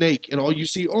a snake, and all you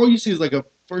see is like a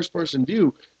first-person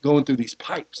view going through these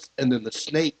pipes, and then the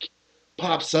snake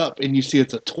pops up, and you see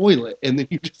it's a toilet, and then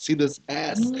you just see this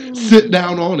ass sit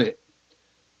down on it.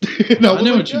 I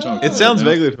know what you're talking about. It sounds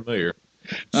vaguely familiar.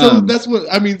 So that's what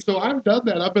I mean. So I've done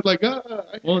that. I've been like,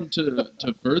 Well,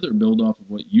 to further build off of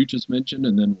what you just mentioned,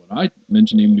 and then what I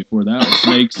mentioned even before that, with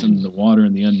snakes and the water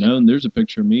and the unknown, there's a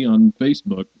picture of me on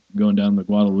Facebook going down the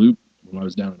Guadalupe when I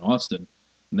was down in Austin,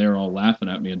 and they were all laughing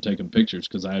at me and taking pictures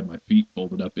because I had my feet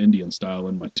folded up Indian style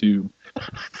in my tube.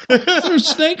 There's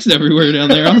snakes everywhere down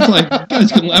there. I was like, you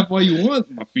guys can laugh all you want.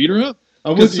 My feet are up.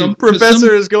 Some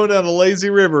professor is going down a lazy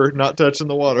river, not touching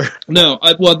the water. No,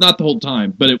 well, not the whole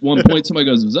time. But at one point, somebody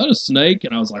goes, "Is that a snake?"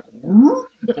 And I was like,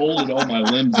 folded all my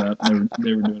limbs up.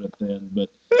 They were doing it then.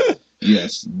 But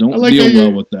yes, don't deal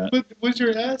well with that. But was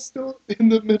your ass still in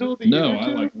the middle of the No, I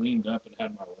interview? leaned up and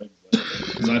had my legs up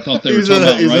because I thought they were He's talking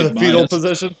about right in a by fetal us.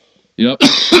 position. Yep,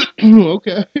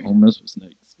 Okay, I'll mess with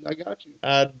snakes. I got you.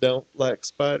 I don't like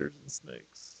spiders and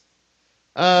snakes.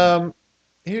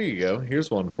 Here you go.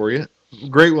 Here's one for you.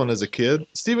 Great one as a kid.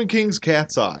 Stephen King's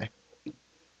Cat's Eye.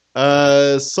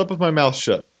 Slept with my mouth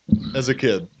shut as a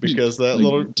kid because that Like,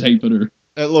 little tape it or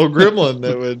gremlin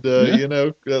that would, Yeah.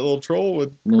 that little troll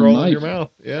would Little crawl in knife. your mouth.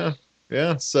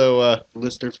 Yeah. So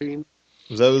Lister Fiend.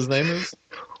 was that what his name is?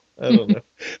 I don't know.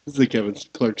 This is the Kevin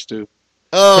Clerks too.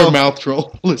 Oh, Her mouth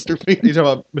troll, Lister Fiend. you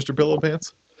talking about Mr. Pillow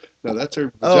Pants? No, that's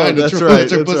her Oh, vagina that's troll. right,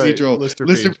 That's her that's pussy right. troll. Lister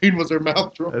Lister Fiend was her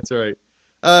mouth troll. That's right.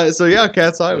 So yeah,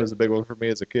 Cat's Eye was a big one for me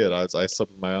as a kid. I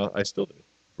slept with my, I still do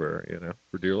for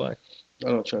dear life. I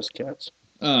don't trust cats.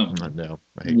 No,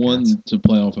 I hate one cats. to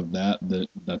play off of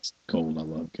that's cold. I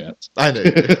love cats. I know.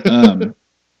 You do.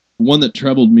 One that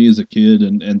troubled me as a kid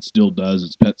and still does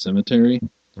is Pet Sematary.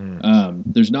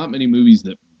 There's not many movies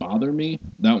that bother me.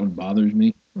 That one bothers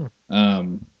me.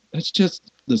 It's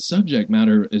just the subject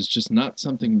matter is just not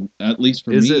something, at least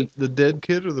for me. Is it the dead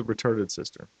kid or the retarded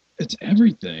sister? It's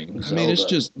everything. I mean, it's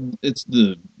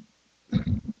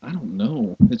I don't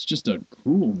know. It's just a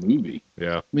cruel movie.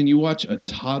 Yeah. I mean, you watch a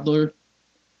toddler,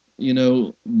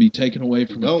 be taken away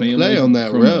from a Don't family play on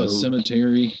that from road. a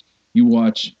cemetery. You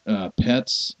watch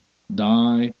pets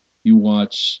die. You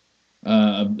watch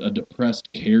a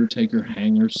depressed caretaker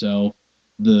hang herself.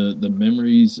 The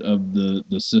memories of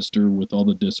the sister with all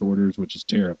the disorders, which is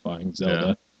terrifying,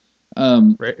 Zelda.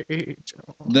 Rage.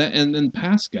 That and then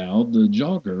Pascal, the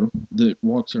jogger that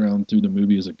walks around through the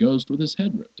movie as a ghost with his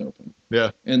head ripped open.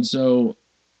 Yeah. And so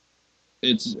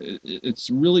it's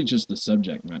really just the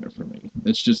subject matter for me.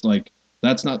 It's just like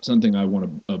that's not something I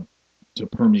want to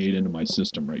permeate into my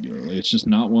system regularly. It's just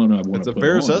not one I want It's to a put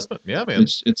fair on. assessment. Yeah, man.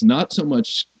 It's not so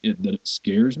much that it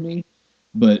scares me,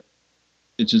 but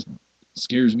it just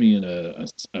scares me in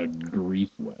a grief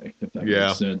way, if that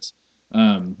makes sense.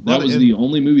 That was the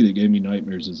only movie that gave me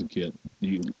nightmares as a kid.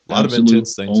 The a lot of absolute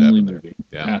intense things only happen there. movie.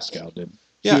 Yeah. Pascal did.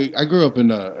 Yeah. See, I grew up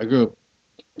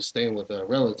staying with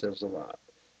relatives a lot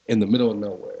in the middle of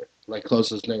nowhere. Like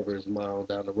closest neighbors, a mile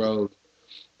down the road,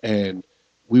 and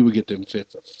we would get them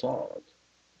fits of fog.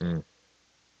 So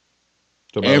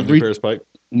about New Paris Pike?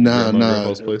 No,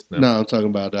 Grandpa's place? No. I'm talking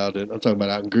about out in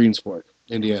Greensport,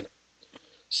 Indiana.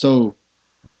 So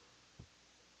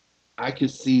I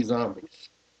could see zombies.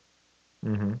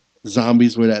 Mm-hmm.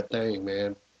 Zombies were that thing,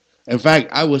 man. In fact,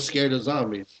 I was scared of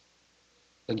zombies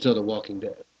until The Walking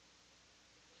Dead.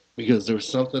 Because there was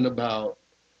something about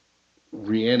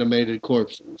reanimated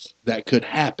corpses that could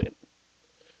happen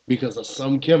because of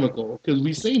some chemical, because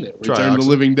we've seen it. Return of the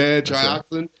Living Dead,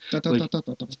 trioxin.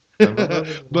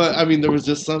 But, I mean, there was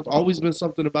just always been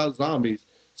something about zombies.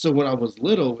 So when I was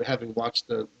little, having watched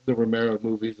the Romero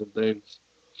movies and things,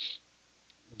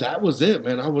 that was it,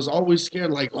 man. I was always scared,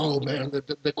 like, oh, man,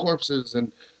 the corpses.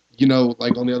 And,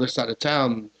 like on the other side of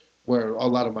town where a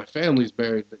lot of my family's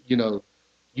buried,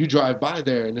 you drive by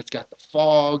there and it's got the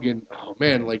fog and, oh,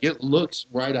 man, like it looks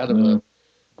right out of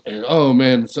and, oh,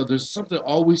 man. So there's something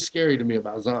always scary to me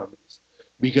about zombies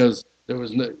because there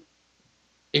was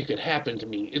it could happen to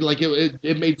me.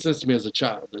 It made sense to me as a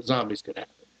child that zombies could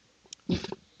happen.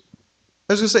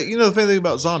 I was going to say, the funny thing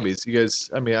about zombies, you guys,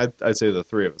 I mean, I'd say the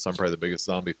three of us, I'm probably the biggest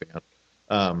zombie fan.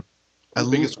 I'm the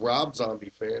biggest Rob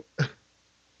Zombie fan.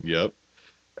 Yep.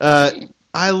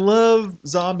 I love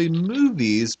zombie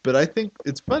movies, but I think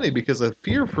it's funny because the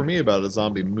fear for me about a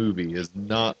zombie movie is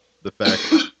not the fact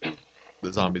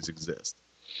that zombies exist.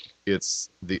 It's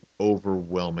the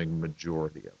overwhelming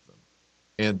majority of them.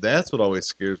 And that's what always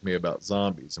scares me about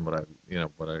zombies and what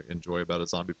I enjoy about a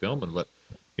zombie film and what,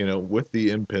 with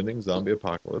the impending zombie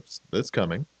apocalypse that's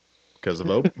coming, because of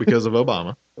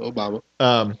Obama. Obama.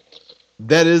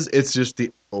 It's just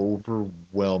the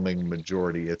overwhelming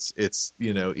majority. It's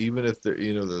even if they're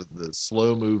the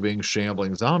slow moving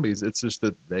shambling zombies, it's just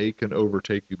that they can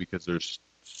overtake you because there's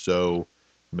so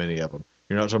many of them.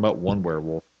 You're not talking about one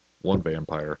werewolf, one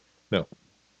vampire. No,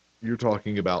 you're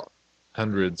talking about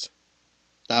hundreds,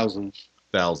 thousands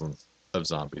of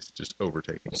zombies just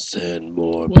overtaking. Send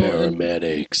more Well,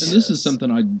 paramedics. And this is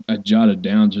something I jotted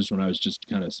down just when I was just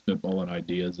kind of spitballing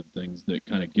ideas of things that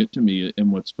kind of get to me.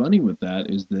 And what's funny with that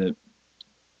is that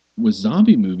with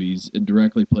zombie movies, it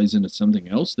directly plays into something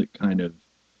else that kind of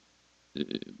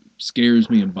scares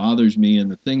me and bothers me. And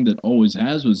the thing that always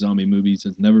has with zombie movies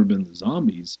has never been the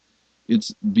zombies.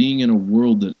 It's being in a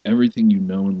world that everything you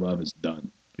know and love is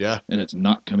done. Yeah. And it's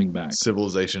not coming back.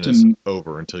 Civilization is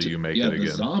over until you make it again.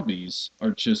 The zombies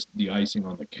are just the icing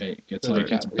on the cake. It's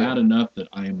it's bad enough that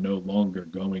I am no longer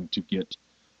going to get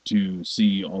to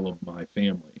see all of my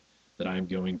family, that I'm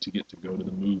going to get to go to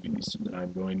the movies, that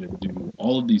I'm going to do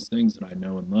all of these things that I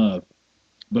know and love.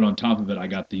 But on top of it, I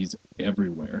got these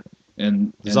everywhere.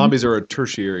 And zombies are a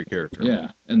tertiary character.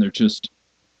 Yeah. And they're just,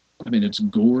 it's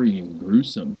gory and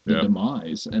gruesome, the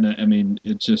demise. And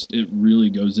it really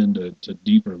goes into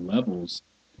deeper levels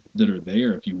that are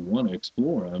there if you want to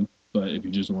explore them. But if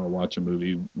you just want to watch a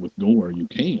movie with gore, you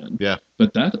can. Yeah.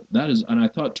 But that is, and I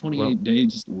thought 28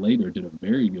 Days Later did a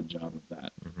very good job of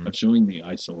that, of showing the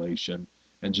isolation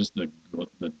and just the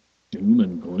doom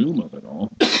and gloom of it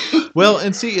all. Well,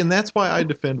 and that's why I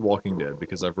defend Walking Dead,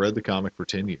 because I've read the comic for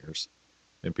 10 years.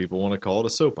 And people want to call it a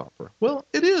soap opera. Well,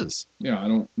 it is. Yeah, I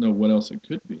don't know what else it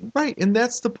could be. Right, and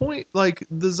that's the point. Like,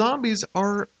 the zombies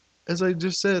are, as I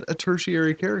just said, a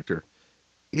tertiary character.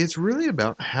 It's really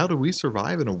about how do we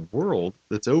survive in a world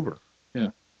that's over. Yeah.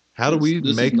 How do we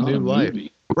make new life?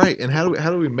 Right, and how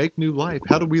do we make new life?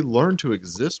 How do we learn to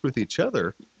exist with each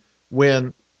other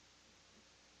when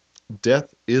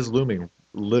death is looming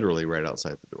literally right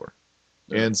outside the door?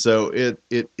 Yeah. And so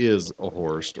it is a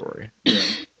horror story. Yeah.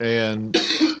 And,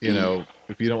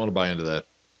 if you don't want to buy into that,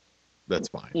 that's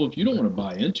fine. Well, if you don't want to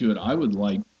buy into it, I would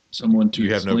like someone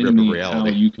to explain to me how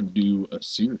you can do a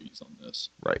series on this.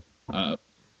 Right. Are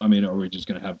we just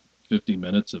going to have 50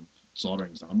 minutes of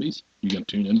slaughtering zombies? You going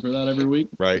to tune in for that every week?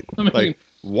 Right.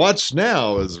 Watch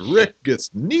now as Rick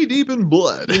gets knee-deep in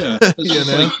blood. Yeah.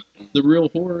 The real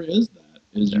horror is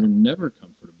you're never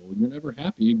comfortable. You're never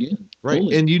happy again. Right.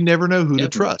 Fully. And you never know who to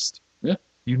trust. Yeah.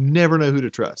 You never know who to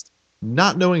trust.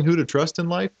 Not knowing who to trust in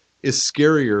life is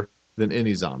scarier than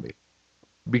any zombie,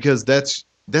 because that's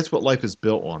what life is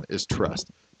built on, is trust.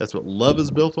 That's what love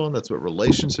is built on. That's what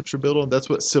relationships are built on. That's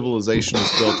what civilization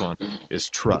is built on, is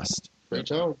trust. Great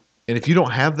job. And if you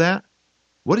don't have that,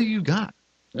 what do you got?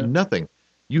 Yeah. Nothing.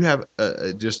 You have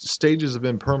just stages of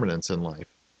impermanence in life,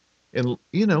 and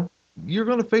you're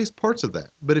going to face parts of that.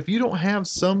 But if you don't have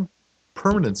some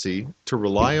permanency to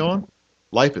rely on,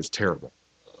 life is terrible.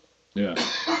 Yeah.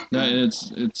 No,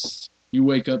 it's you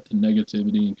wake up to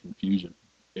negativity and confusion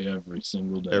every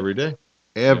single day. Every day.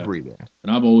 Every day.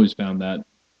 And I've always found that,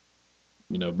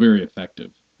 very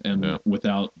effective, and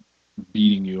without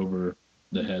beating you over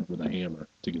the head with a hammer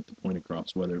to get the point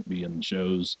across, whether it be in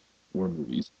shows or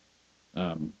movies.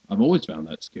 I've always found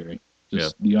that scary.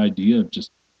 Just the idea of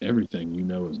just everything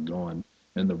is gone,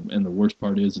 and the worst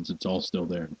part is it's all still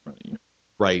there in front of you.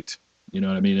 Right. You know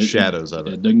what I mean? Shadows of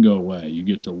it. It doesn't go away. You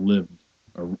get to live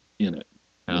in it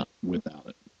without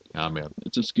it. Oh, man.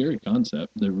 It's a scary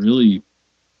concept that really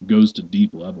goes to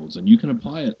deep levels, and you can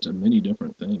apply it to many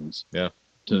different things. Yeah.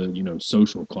 To,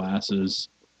 social classes,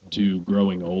 to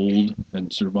growing old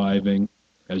and surviving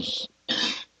as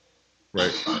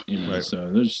right. Right. So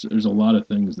there's a lot of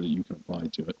things that you can apply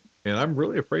to it. And I'm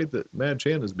really afraid that Mad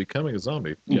Chan is becoming a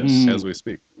zombie as we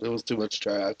speak. It was too much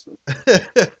triaxin.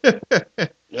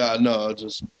 Yeah, no,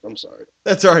 I'm sorry.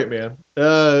 That's all right, man.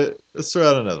 Let's throw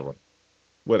out another one.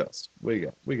 What else? We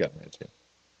got Mad Chan.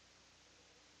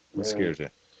 What scares you?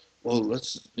 Well,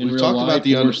 we've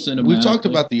talked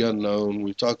about the unknown.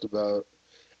 We've talked about,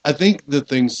 I think the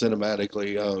things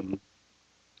cinematically,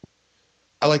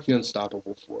 I like the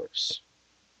unstoppable force.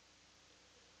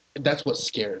 That's what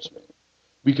scares me.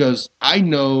 Because I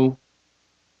know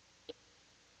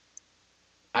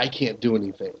I can't do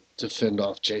anything to fend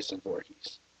off Jason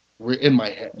Voorhees. We're in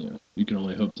my head. Yeah, you can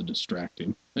only hope to distract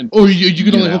him. Or you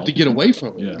can only hope to get away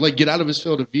from him. Yeah. Like, get out of his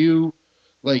field of view.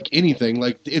 Like, anything.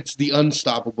 Like, it's the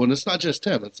unstoppable. And it's not just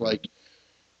him. It's like,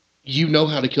 you know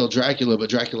how to kill Dracula,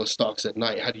 but Dracula stalks at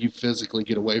night. How do you physically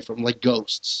get away from, like,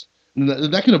 ghosts? And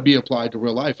that can be applied to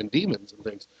real life and demons and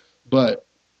things. But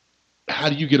how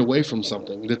do you get away from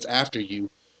something that's after you?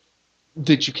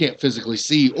 that you can't physically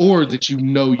see or that you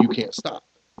know you can't stop.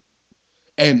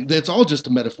 And that's all just a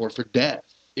metaphor for death,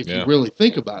 if you really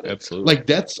think about it. Absolutely. Like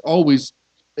that's always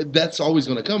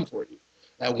going to come for you.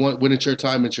 When it's your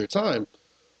time, it's your time.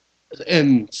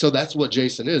 And so that's what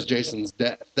Jason is. Jason's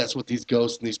death. That's what these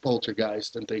ghosts and these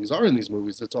poltergeists and things are in these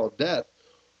movies. It's all death.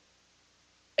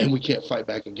 And we can't fight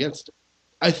back against it.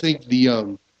 I think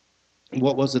the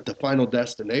what was it, the Final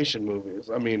Destination movies?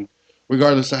 I mean,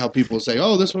 regardless of how people say,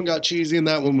 oh, this one got cheesy and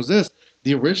that one was this,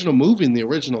 the original movie and the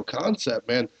original concept,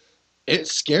 man, it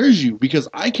scares you because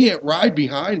I can't ride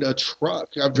behind a truck.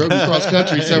 I've driven cross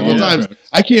country several times.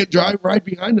 I can't ride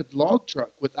behind a log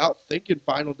truck without thinking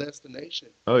Final Destination.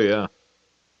 Oh yeah,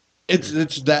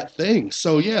 it's that thing.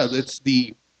 So yeah, it's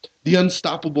the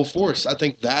unstoppable force. I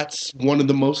think that's one of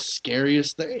the most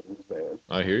scariest things, man.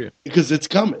 I hear you, because it's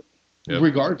coming, yep.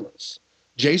 Regardless.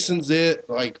 Jason's it.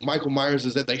 Like Michael Myers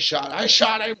is it. I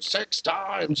shot him 6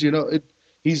 times. You know,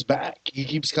 he's back. He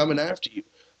keeps coming after you.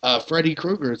 Freddy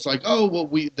Krueger, it's like, oh, well,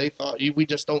 they thought we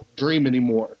just don't dream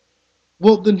anymore.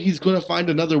 Well, then he's going to find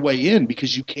another way in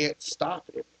because you can't stop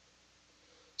him.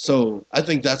 So I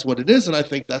think that's what it is, and I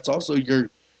think that's also you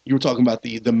were talking about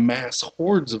the mass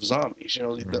hordes of zombies. You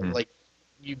know, like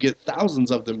you get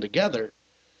thousands of them together.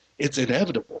 It's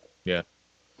inevitable. Yeah.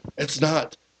 It's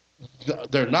not.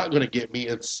 They're not going to get me.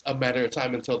 It's a matter of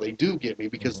time until they do get me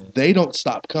because they don't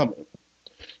stop coming.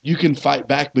 You can fight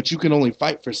back, but you can only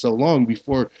fight for so long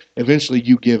before eventually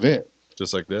you give in.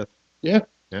 Just like death. Yeah.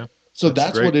 Yeah. So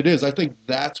that's what it is. I think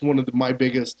that's one of my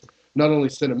biggest, not only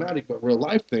cinematic but real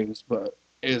life things, but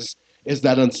is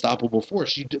that unstoppable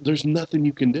force. There's nothing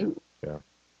you can do. Yeah.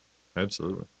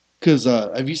 Absolutely. Because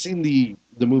have you seen the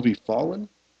movie Fallen?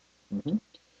 Mm-hmm.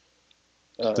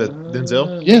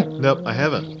 Denzel? Yeah. Nope, I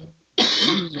haven't.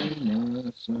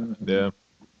 Yeah.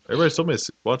 Everybody told me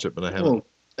to watch it, but I haven't. Well,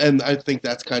 and I think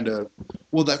that's kind of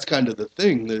the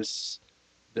thing. This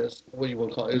what do you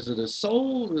want to call it? Is it a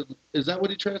soul? Is that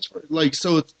what he transferred? Like,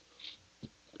 so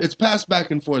it's passed back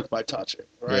and forth by touching,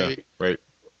 right? Yeah, right.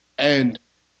 And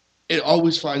it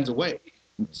always finds a way.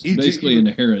 It's basically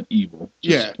inherent evil.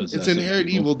 Yeah, it's inherent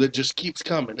evil that just keeps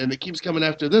coming, and it keeps coming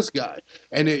after this guy.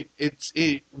 And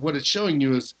what it's showing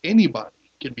you is anybody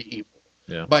can be evil.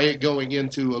 Yeah. By it going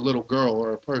into a little girl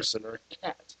or a person or a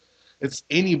cat. It's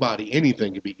anybody,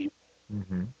 anything can be evil.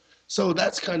 Mm-hmm. So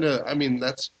that's kind of, I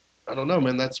don't know,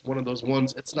 man. That's one of those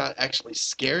ones. It's not actually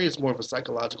scary. It's more of a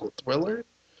psychological thriller.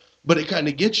 But it kind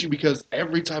of gets you because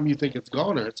every time you think it's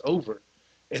gone or it's over,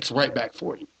 it's right back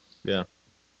for you. Yeah.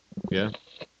 Yeah.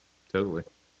 Totally.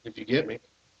 If you get me.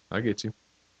 I get you.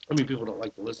 I mean, people don't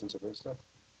like to listen to this stuff.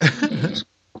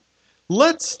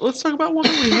 Let's talk about one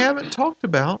that we haven't talked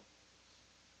about.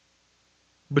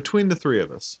 Between the three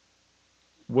of us,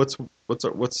 what's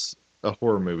a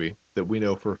horror movie that we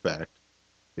know for a fact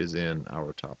is in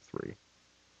our top 3?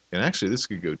 And actually, this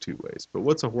could go 2 ways. But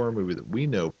what's a horror movie that we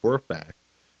know for a fact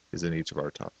is in each of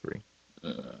our top 3?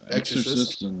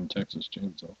 Exorcist and Texas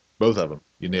Chainsaw. Both of them.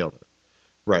 You nailed it.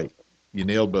 Right. You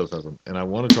nailed both of them. And I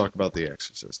want to talk about The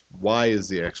Exorcist. Why is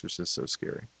The Exorcist so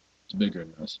scary? It's bigger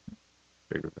than us.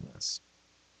 Bigger than us.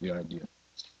 The idea.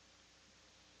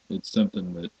 It's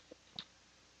something that,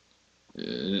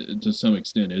 to some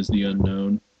extent, is the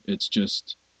unknown. It's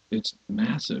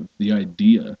massive. The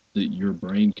idea that your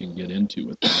brain can get into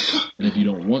with that. And if you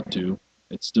don't want to,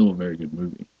 it's still a very good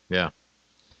movie. Yeah.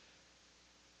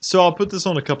 So I'll put this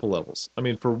on a couple levels. I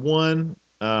mean, for one,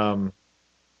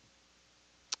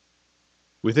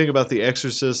 we think about The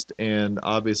Exorcist, and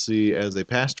obviously, as a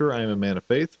pastor, I am a man of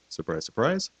faith. Surprise,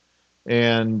 surprise.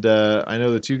 And I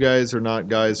know that you guys are not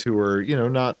guys who are,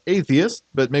 not atheists,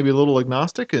 but maybe a little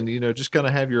agnostic, and just kind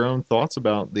of have your own thoughts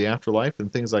about the afterlife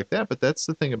and things like that. But that's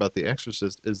the thing about The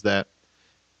Exorcist, is that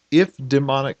if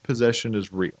demonic possession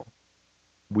is real,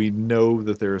 we know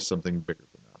that there is something bigger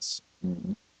than us.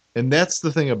 Mm-hmm. And that's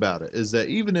the thing about it, is that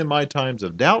even in my times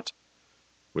of doubt,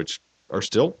 which are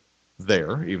still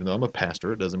there, even though I'm a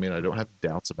pastor, it doesn't mean I don't have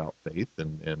doubts about faith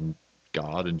and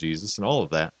God and Jesus and all of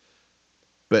that.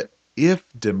 But if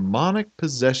demonic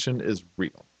possession is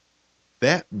real,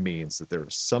 that means that there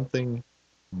is something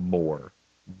more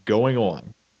going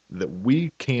on that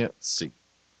we can't see.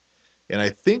 And I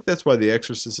think that's why The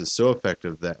Exorcist is so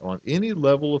effective, that on any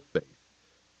level of faith,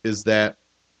 is that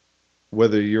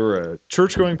whether you're a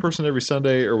church-going person every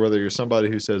Sunday or whether you're somebody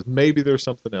who says maybe there's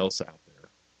something else out there,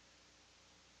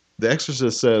 The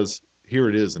Exorcist says, here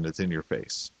it is, and it's in your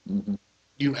face. Mm-hmm.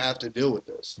 You have to deal with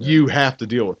this. You have to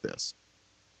deal with this.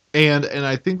 And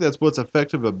I think that's what's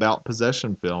effective about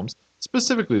possession films,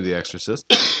 specifically The Exorcist,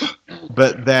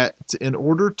 but that in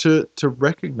order to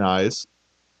recognize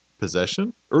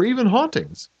possession or even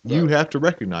hauntings, you Right. have to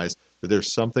recognize that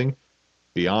there's something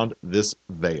beyond this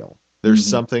veil. There's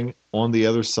something on the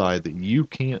other side that you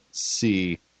can't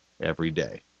see every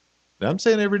day. Now, I'm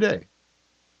saying every day.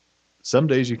 Some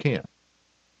days you can't.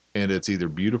 And it's either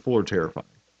beautiful or terrifying.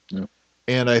 Yeah.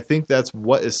 And I think that's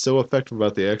what is so effective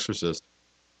about The Exorcist,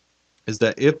 is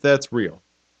that if that's real,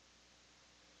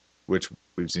 which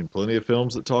we've seen plenty of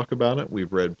films that talk about it,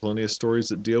 we've read plenty of stories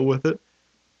that deal with it,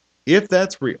 if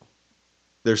that's real,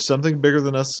 there's something bigger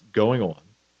than us going on.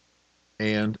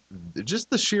 And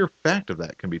just the sheer fact of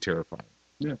that can be terrifying.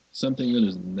 Yeah, something that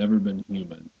has never been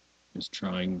human is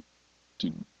trying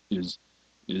to is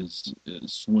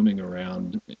swimming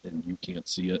around and you can't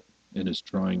see it, and is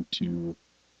trying to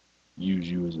use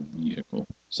you as a vehicle.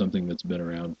 Something that's been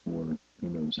around for who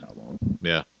knows how long.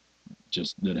 Yeah.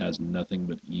 Just that has nothing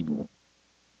but evil.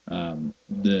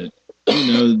 That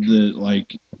that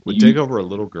like would take over a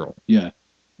little girl. Yeah.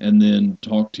 And then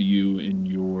talk to you in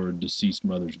your deceased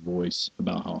mother's voice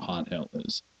about how hot hell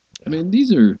is. I mean,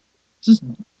 these are just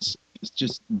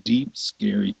deep,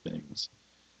 scary things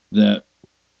that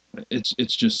it's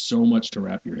just so much to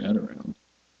wrap your head around,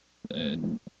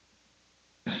 and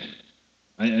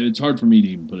it's hard for me to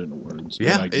even put into words.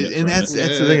 Yeah, and that's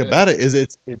the thing about it, is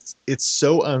it's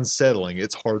so unsettling.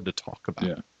 It's hard to talk about.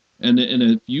 Yeah, and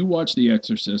if you watch The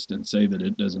Exorcist and say that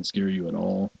it doesn't scare you at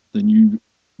all, then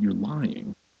you're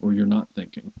lying. Or you're not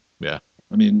thinking. Yeah.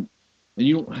 I mean, and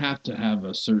you don't have to have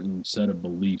a certain set of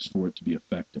beliefs for it to be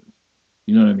effective.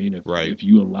 You know what I mean? If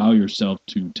you allow yourself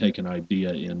to take an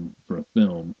idea in for a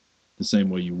film the same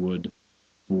way you would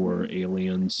for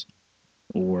Aliens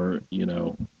or,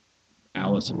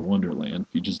 Alice in Wonderland,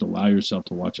 if you just allow yourself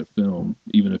to watch a film,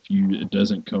 even if it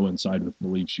doesn't coincide with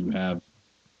beliefs you have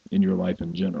in your life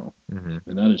in general. Mm-hmm.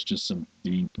 And that is just some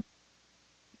deep,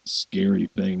 scary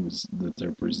things that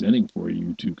they're presenting for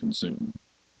you to consume.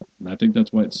 And I think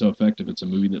that's why it's so effective. It's a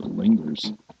movie that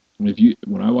lingers. And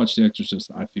when I watch The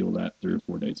Exorcist, I feel that 3 or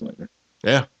 4 days later.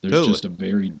 Yeah, There's totally. just a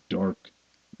very dark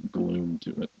gloom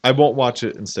to it. I won't watch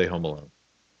it and stay home alone.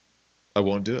 I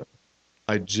won't do it.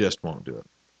 I just won't do it.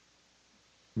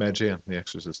 Mad Jan, The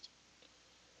Exorcist.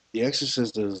 The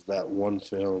Exorcist is that one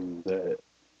film that,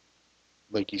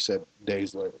 like you said,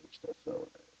 days later, you're still feeling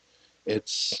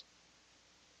it.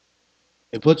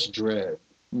 It puts dread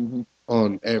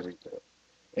on everything.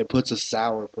 It puts a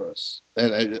sourpuss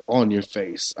on your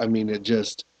face. I mean, it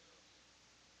just,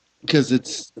 because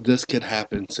this could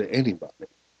happen to anybody.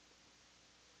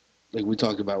 Like we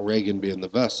talked about Reagan being the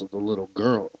vessel, the little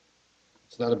girl.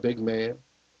 It's not a big man.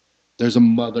 There's a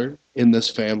mother in this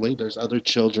family. There's other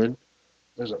children.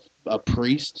 There's a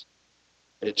priest.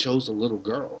 It chose a little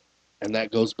girl. And that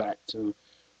goes back to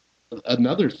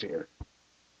another fear.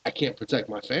 I can't protect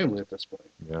my family at this point.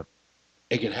 Yeah.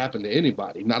 It can happen to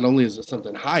anybody. Not only is it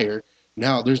something higher,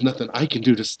 now there's nothing I can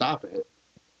do to stop it,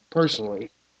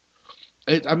 personally.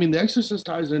 The Exorcist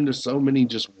ties into so many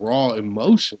just raw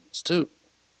emotions, too.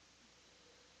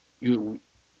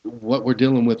 What we're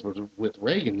dealing with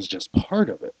Reagan is just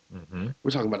part of it. Mm-hmm. We're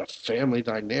talking about a family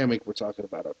dynamic. We're talking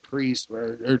about a priest,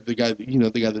 or the guy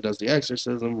that does the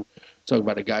exorcism. We're talking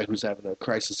about a guy who's having a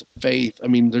crisis of faith. I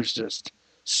mean, there's just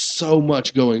so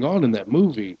much going on in that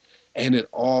movie, and it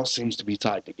all seems to be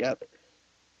tied together.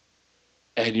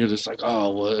 And you're just like,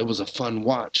 oh, well, it was a fun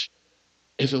watch.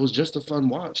 If it was just a fun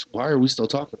watch, why are we still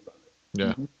talking about it?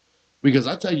 Yeah. Because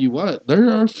I tell you what, there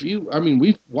are a few,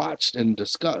 we've watched and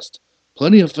discussed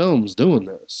plenty of films doing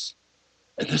this.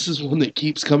 And this is one that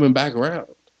keeps coming back around.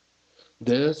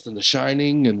 This and The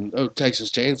Shining and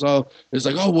Texas Chainsaw. It's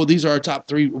like, oh, well, these are our top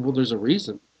 3. Well, there's a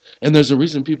reason. And there's a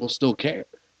reason people still care.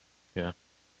 Yeah.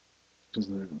 Because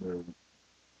they're,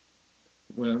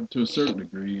 well, to a certain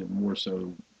degree, and more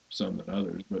so some than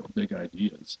others, but big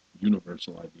ideas,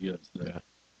 universal ideas that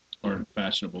aren't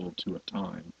fashionable to a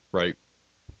time. Right.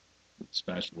 It's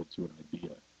fashionable to an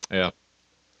idea. Yeah.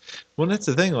 Well, that's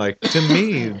the thing. Like, to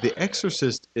me, The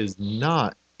Exorcist is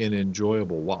not an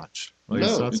enjoyable watch. Like,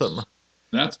 it's not something.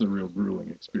 That's the real grueling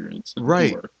experience.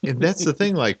 Right. And that's the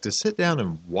thing. Like, to sit down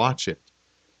and watch it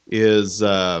is,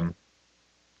 I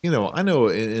know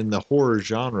in the horror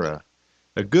genre,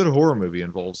 a good horror movie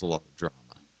involves a lot of drama,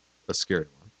 a scary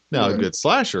one. Now, a good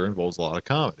slasher involves a lot of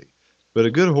comedy, but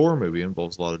a good horror movie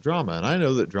involves a lot of drama. And I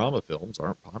know that drama films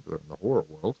aren't popular in the horror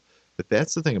world, but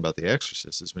that's the thing about The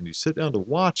Exorcist is when you sit down to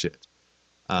watch it,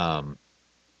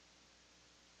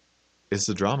 it's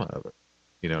the drama of it,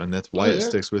 and that's why it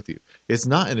sticks with you. It's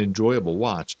not an enjoyable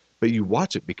watch, but you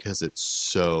watch it because it's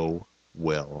so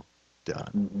well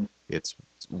done. Mm-hmm. It's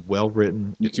well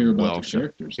written. You it's care about well the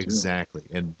characters, too. Exactly,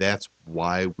 and that's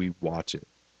why we watch it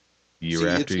year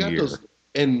after year.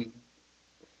 And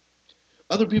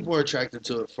Other people are attracted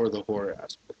to it for the horror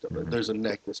aspect of it. There's a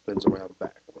neck that spins around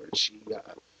backwards. She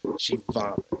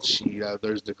vomits.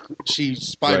 She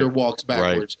spider walks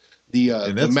backwards. The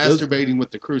masturbating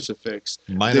with the crucifix.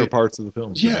 Minor parts of the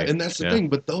film. Yeah, and that's the thing.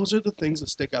 But those are the things that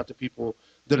stick out to people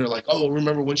that are like, oh,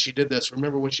 remember when she did this?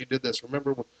 Remember when she did this?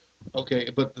 Remember when... Okay,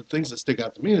 but the things that stick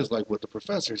out to me is like what the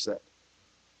professor said.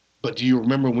 But do you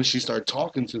remember when she started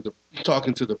talking to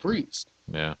the priest?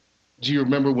 Yeah. Do you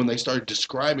remember when they started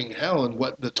describing hell and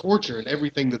what the torture and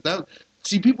everything that?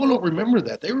 See, people don't remember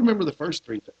that. They remember the first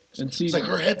three things. And see, it's like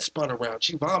her head spun around.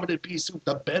 She vomited pea soup.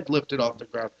 The bed lifted off the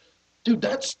ground. Dude,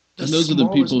 that's the and those are the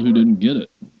people who didn't get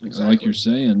it. Exactly. Like you're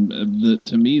saying,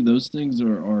 to me, those things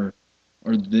are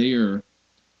there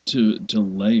to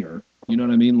layer. You know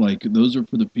what I mean? Like those are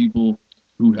for the people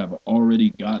who have already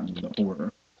gotten the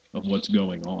horror of what's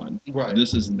going on. Right.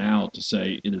 This is now to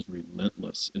say it is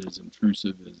relentless, it is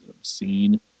intrusive, it is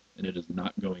obscene, and it is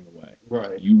not going away.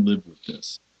 Right. You live with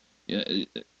this. Yeah,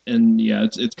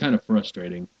 it's kind of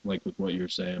frustrating, like with what you're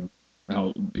saying,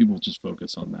 how people just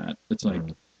focus on that. It's like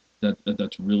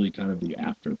that's really kind of the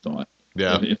afterthought.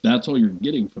 Yeah. If that's all you're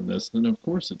getting from this, then of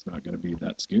course it's not going to be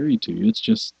that scary to you. It's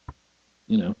just,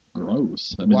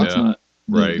 gross. I mean, that's not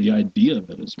the idea of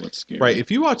it is what's scary. Right.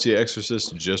 If you watch The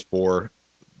Exorcist just for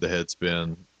the head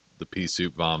spin, the pea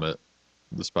soup vomit,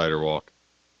 the spider walk,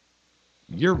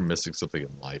 you're missing something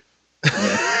in life.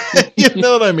 Yeah. You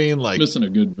know what I mean? Like missing a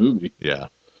good movie. Yeah.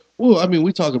 Well, I mean,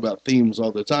 we talk about themes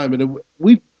all the time, and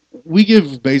we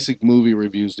give basic movie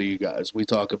reviews to you guys. We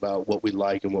talk about what we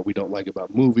like and what we don't like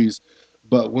about movies,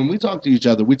 but when we talk to each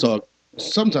other, we talk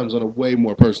sometimes on a way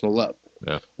more personal level.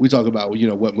 Yeah. We talk about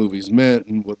what movies meant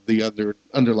and what the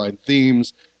underlying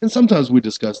themes, and sometimes we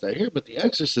discuss that here. But The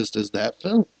Exorcist is that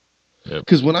film.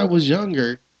 Because when I was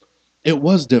younger, it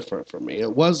was different for me.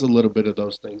 It was a little bit of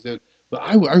those things. But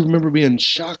I remember being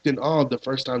shocked and awed the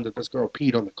first time that this girl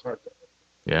peed on the carpet.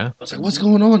 Yeah. I was like, what's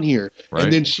going on here? Right.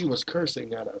 And then she was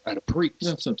cursing at a priest.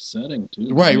 That's upsetting, too.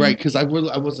 Right, because I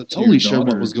wasn't totally sure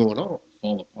what was going on.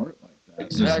 Fall apart like that.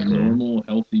 Exactly. This normal,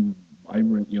 healthy,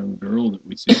 vibrant young girl that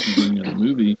we see in the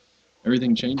movie,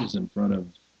 everything changes in front of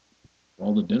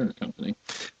all the dinner company.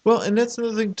 Well, and that's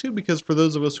another thing, too, because for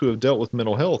those of us who have dealt with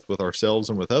mental health with ourselves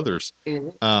and with others,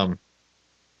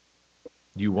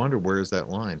 you wonder, where is that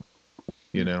line?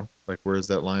 Like, where is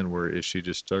that line? Where is she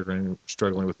just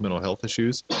struggling with mental health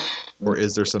issues? Or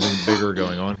is there something bigger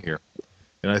going on here?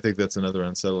 And I think that's another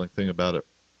unsettling thing about it.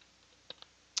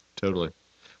 Totally.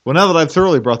 Well, now that I've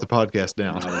thoroughly brought the podcast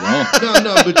down.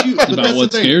 No, but it's about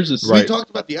what scares us. We talked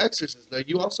about The Exorcist. Now,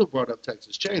 you also brought up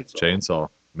Texas Chainsaw,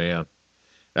 man.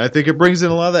 I think it brings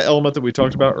in a lot of that element that we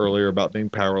talked about earlier about being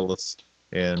powerless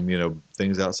and,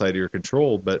 things outside of your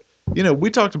control. But, we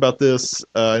talked about this.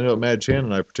 I know Mad Chan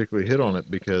and I particularly hit on it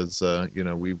because,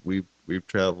 we've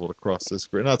traveled across this.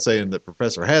 Not saying that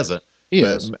Professor hasn't.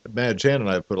 Yes. But Mad Chan and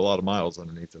I have put a lot of miles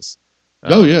underneath us.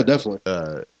 Oh, yeah, definitely.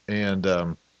 I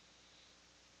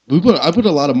put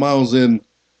a lot of miles in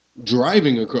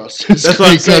driving across this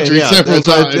country several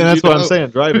times. That's what I'm saying,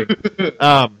 driving.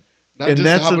 And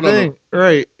that's the thing,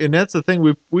 right? And that's the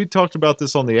thing. We talked about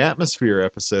this on the Atmosphere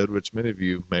episode, which many of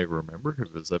you may remember.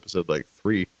 It was episode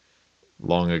 3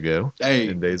 long ago.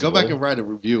 Hey, go back and write a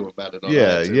review about it.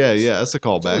 Yeah. That's a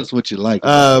callback. That's what you like.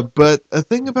 But a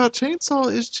thing about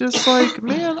Chainsaw is just like,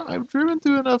 man, I've driven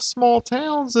through enough small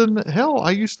towns, and hell,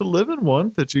 I used to live in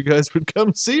one that you guys would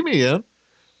come see me in,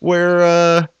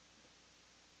 where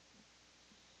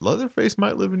Leatherface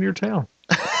might live in your town.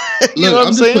 Look, I'm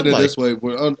just putting it this way.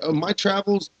 On my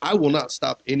travels, I will not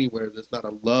stop anywhere that's not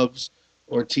a Love's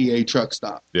or TA truck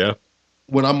stop. Yeah.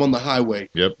 When I'm on the highway.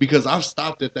 Yep. Because I've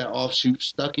stopped at that offshoot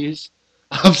Stuckey's.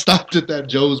 I've stopped at that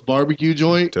Joe's barbecue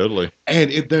joint. Totally.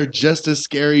 And they're just as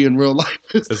scary in real life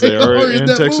as they are in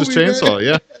Texas movie, Chainsaw.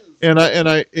 man. Yeah. And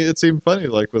I it's even funny,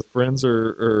 like with friends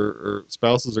or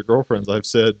spouses or girlfriends, I've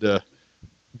said,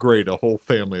 great, a whole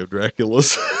family of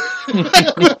Draculas. When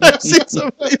I see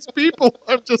some of these people,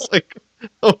 I'm just like,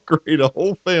 oh, great, a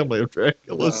whole family of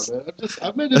Draculas. Nah,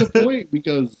 I've made it a point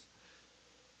because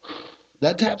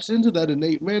that taps into that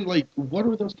innate, man, like, what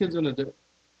are those kids going to do?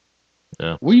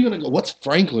 Yeah. Where are you going to go? What's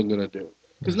Franklin going to do?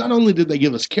 Because not only did they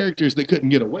give us characters that couldn't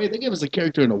get away, they gave us a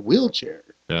character in a wheelchair.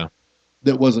 Yeah.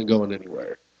 That wasn't going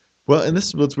anywhere. Well, and this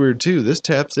is what's weird, too. This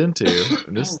taps into,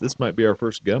 and this might be our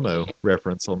first Gummo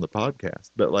reference on the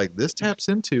podcast, but, like, this taps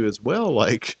into as well,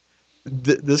 like,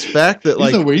 this fact that,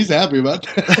 like... He's happy about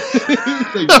that.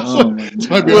 This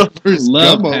might be our first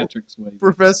Gummo. Patrick Swayze.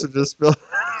 Professor just spelled...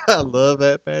 I love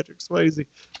that, Patrick Swayze.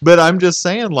 But I'm just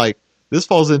saying, like, this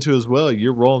falls into as well.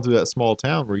 You're rolling through that small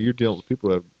town where you're dealing with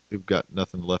people who've got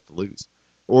nothing left to lose.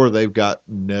 or they've got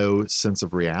no sense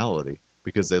of reality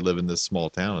because they live in this small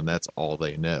town and that's all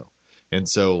they know. And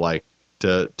so, like,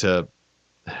 to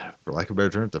for lack of a better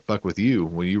term, to fuck with you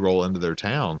when you roll into their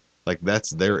town, like,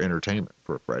 that's their entertainment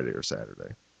for a Friday or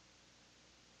Saturday.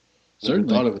 Never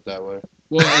thought of it that way.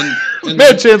 Well, and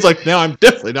Man, Chan's like, now I'm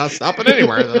definitely not stopping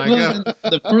anywhere. Then I go.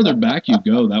 the further back you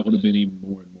go, that would have been even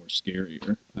more and more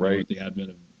scarier. Right. With the advent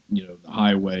of the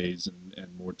highways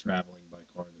and more traveling by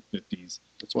car in the 50s.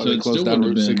 That's why So they it closed still down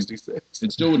wouldn't Route have been- 66.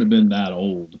 It still wouldn't have been that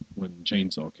old when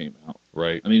Chainsaw came out.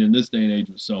 Right. I mean, in this day and age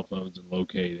with cell phones and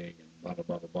locating and blah, blah,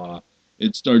 blah, blah, blah,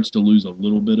 it starts to lose a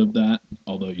little bit of that,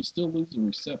 although you still lose the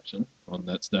reception on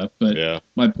that stuff. But Yeah.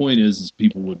 my point is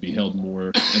people would be held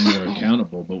more and more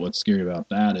accountable. But what's scary about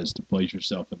that is to place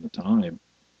yourself in the time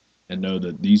and know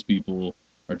that these people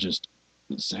are just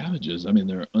savages. I mean,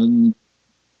 they're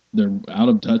out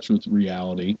of touch with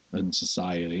reality and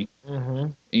society,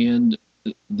 Mm-hmm. and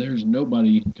there's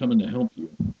nobody coming to help you.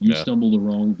 You Yeah. stumbled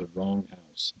along the wrong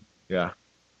house. Yeah.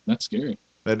 That's scary.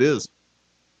 That is.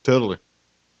 Totally.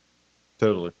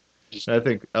 I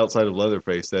think outside of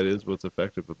Leatherface, that is what's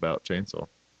effective about Chainsaw.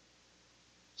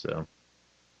 So,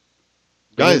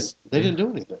 guys, They didn't do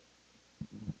anything.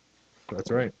 that's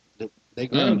right.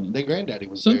 Their granddaddy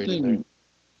was buried in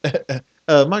there.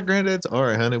 Something. My granddad's all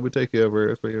right, honey. We'll take you over.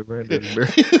 That's where your granddad's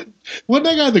buried. Wasn't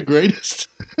that guy the greatest?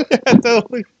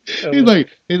 Totally. He's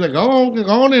like, go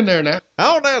on in there now.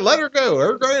 Oh, now let her go.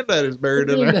 Her granddaddy's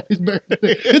buried in there. He's buried in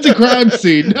there. It's a crime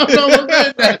scene. No, we're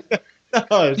granddaddy.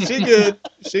 No, she good.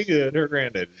 She good. Her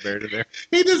granddaddy's buried in there.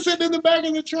 He just sitting in the back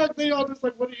of the truck. They all just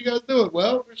like, what are you guys doing?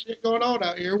 Well, there's shit going on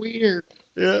out here. We here.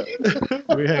 Yeah.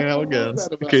 We hang out with guns What's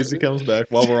that in about, case he dude? comes back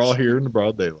while we're all here in the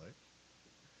broad daylight.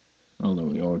 I don't know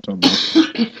what y'all are talking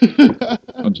about.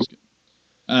 I'm just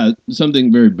kidding.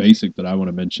 Something very basic that I want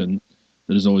to mention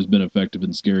that has always been effective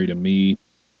and scary to me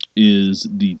is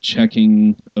the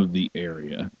checking of the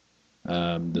area.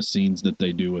 The scenes that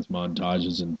they do with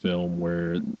montages in film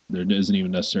where there isn't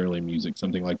even necessarily music,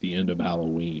 something like the end of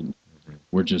Halloween,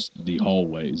 where just the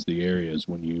hallways, the areas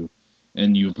when you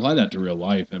apply that to real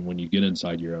life and when you get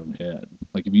inside your own head.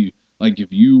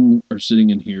 If you are sitting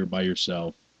in here by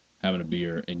yourself having a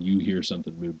beer and you hear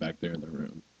something move back there in the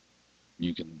room,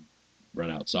 you can run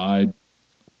outside.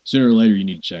 Sooner or later you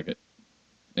need to check it.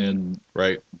 And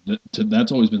Right.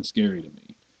 that's always been scary to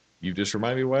me. You just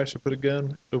remind me why I should put a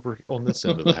gun over on this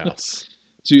end of the house.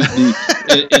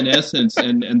 In essence,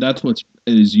 and that's what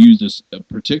is used as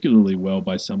particularly well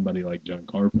by somebody like John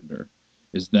Carpenter,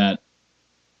 is that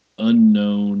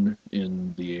unknown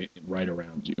in the right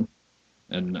around you,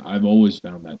 and I've always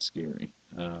found that scary.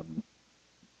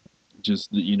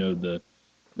 Just the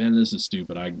man, this is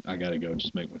stupid. I gotta go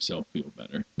just make myself feel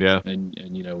better. Yeah. And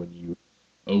when you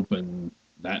open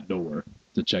that door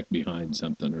to check behind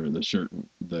something, or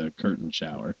the curtain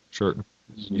shower. Sure.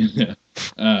 Yeah.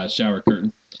 Shower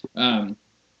curtain.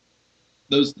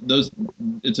 Those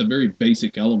it's a very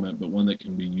basic element, but one that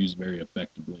can be used very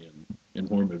effectively in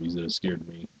horror movies that has scared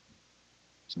me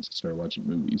since I started watching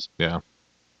movies. Yeah.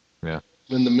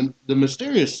 And the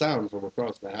mysterious sound from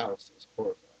across the house is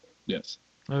horrifying. Yes.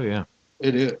 Oh, yeah.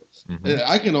 It is. Mhm.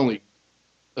 I can only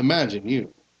imagine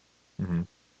you. Mhm.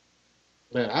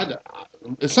 Man,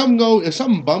 if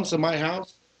something bumps in my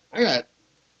house, I got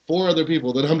 4 other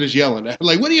people that I'm just yelling at.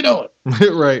 Like, what are you doing?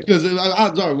 Right. Because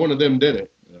odds are one of them did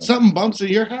it. Yeah. Something bumps in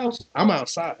your house, I'm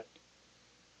outside.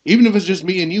 Even if it's just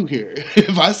me and you here.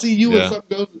 If I see you Yeah. and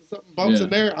something bumps Yeah. in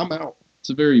there, I'm out. It's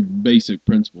a very basic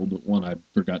principle, but one I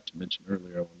forgot to mention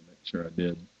earlier. I want to make sure I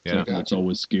did. Yeah. Something that's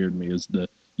always scared me is that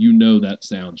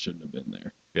sound shouldn't have been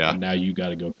there. Yeah. And now you got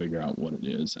to go figure out what it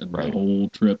is. And Right. the whole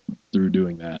trip through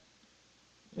doing that,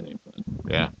 it ain't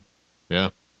fun. Yeah.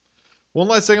 One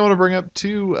last thing I want to bring up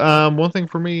too. One thing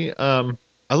for me,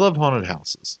 I love haunted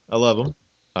houses. I love them.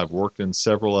 I've worked in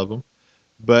several of them.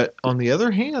 But on the other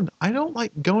hand, I don't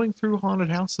like going through haunted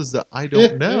houses that I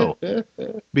don't know.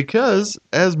 Because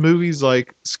as movies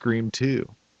like Scream 2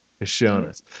 has shown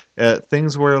us,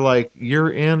 things where like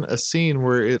you're in a scene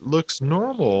where it looks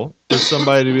normal for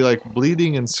somebody to be like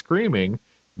bleeding and screaming,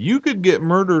 you could get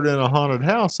murdered in a haunted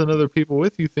house and other people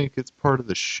with you think it's part of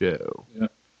the show. Yeah.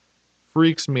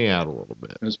 Freaks me out a little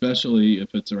bit. Especially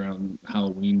if it's around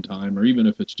Halloween time, or even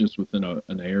if it's just within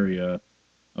an area,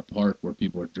 a park where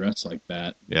people are dressed like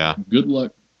that. Yeah. Good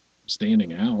luck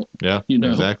standing out. Yeah. You know.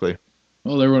 Exactly.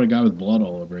 Oh, there went a guy with blood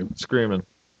all over him. Screaming.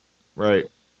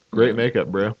 Right. Great makeup,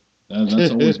 bro.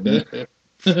 That's always been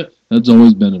that's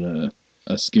always been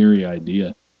a scary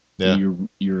idea. Yeah.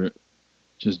 You're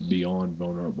just beyond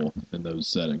vulnerable in those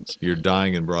settings. You're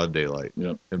dying in broad daylight.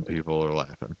 Yep. And people are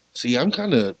laughing. See, I'm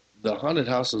kind of the haunted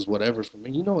house is whatever for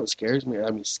me. You know what scares me? I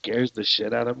mean, scares the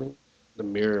shit out of me? The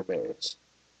mirror maze.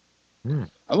 I've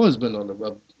always been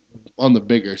on the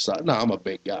bigger side. No, I'm a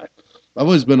big guy. I've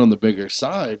always been on the bigger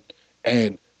side,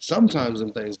 and sometimes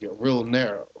them things get real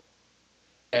narrow.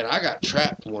 And I got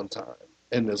trapped one time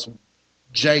in this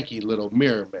janky little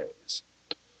mirror maze,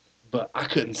 but I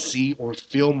couldn't see or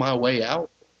feel my way out,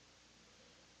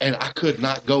 and I could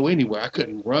not go anywhere. I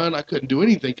couldn't run. I couldn't do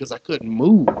anything because I couldn't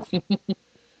move.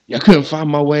 I couldn't find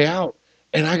my way out,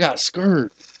 and I got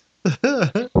scared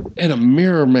in a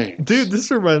mirror maze. Dude,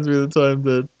 this reminds me of the time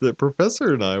that the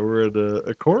professor and I were at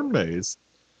a corn maze,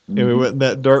 and we went in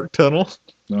that dark tunnel,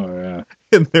 Oh yeah.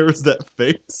 and there was that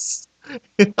face.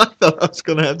 And I thought I was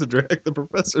going to have to drag the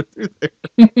professor through there.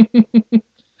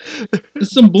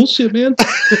 It's some bullshit, man.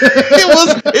 It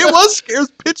was scary. It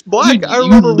was pitch black. You, I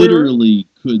remember you literally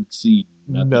could see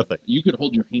nothing. You could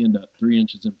hold your hand up 3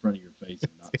 inches in front of your face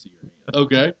and not see your hand.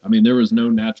 Okay. I mean, there was no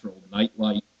natural night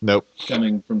light Nope.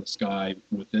 coming from the sky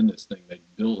within this thing. They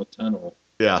built a tunnel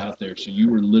Yeah. out there, so you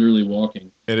were literally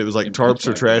walking. And it was like in tarps pitch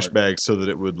or black trash dark. bags so that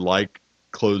it would like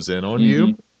close in on Mhm.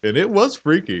 you. And it was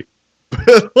freaky.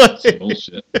 But Some like,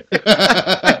 bullshit.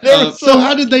 So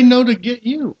how did they know to get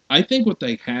you? I think what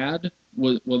they had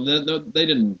was, well, they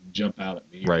didn't jump out at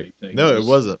me or right. anything. No, it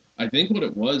wasn't. I think what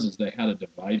it was is they had a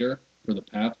divider for the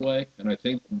pathway, and I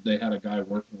think they had a guy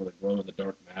working with a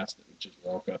glow-in-the-dark mask that would just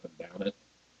walk up and down it.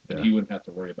 And Yeah. he wouldn't have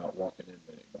to worry about walking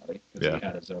into anybody because Yeah. he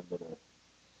had his own little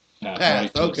path Path,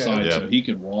 right to okay. the side, Yeah. so he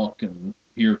could walk and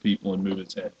hear people and move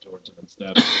his head towards them and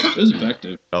stuff. It was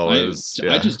effective. Oh, I, it was,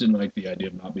 yeah. I just didn't like the idea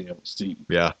of not being able to see.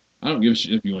 Yeah. I don't give a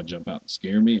shit if you want to jump out and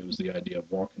scare me. It was the idea of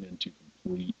walking into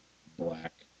complete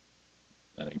black.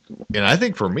 That ain't cool. And I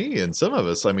think for me and some of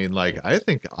us, I mean, like, I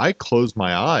think I closed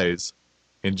my eyes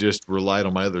and just relied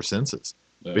on my other senses.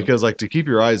 Because, like, to keep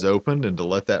your eyes open and to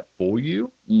let that fool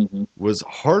you Mhm. was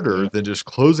harder than just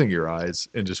closing your eyes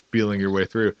and just feeling your way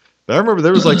through. But I remember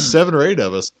there was like 7 or 8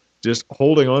 of us just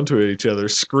holding onto each other,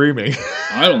 screaming.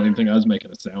 I don't even think I was making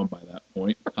a sound by that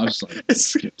point. I was like,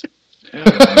 It's- get the hell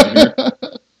out of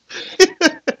here.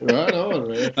 Right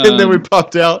on, man. And then we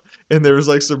popped out, and there was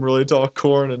like some really tall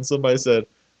corn, and somebody said,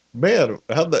 "Man,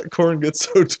 how'd that corn get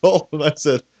so tall?" And I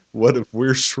said, "What if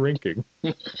we're shrinking?"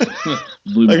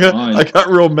 Blew my mind. I got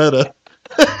real meta.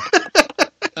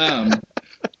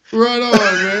 Right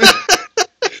on, man.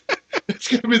 It's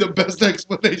gonna be the best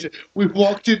explanation. We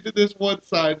walked into this one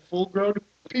side, full-grown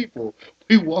people.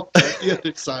 We walked out the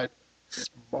other side,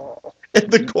 small. And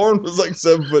the corn was like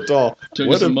 7 foot tall. Took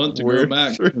What us a if month to we're grow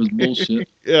back. It was shrinking? bullshit.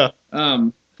 Yeah.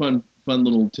 Fun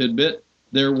little tidbit.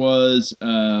 There was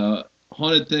a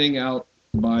haunted thing out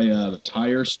by the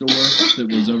tire store that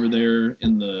was over there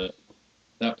in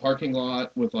that parking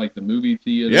lot with like the movie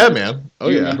theater. Yeah, man. Oh,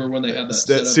 Do you yeah. remember when they had that? That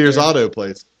set up Sears there? Auto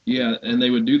place. Yeah, and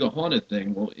they would do the haunted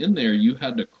thing. Well, in there you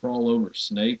had to crawl over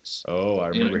snakes. Oh, I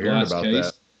in remember a hearing glass about case.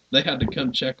 that. They had to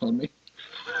come check on me.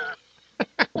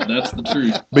 That's the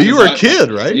truth. But you were a I-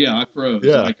 kid, right? Yeah, I froze.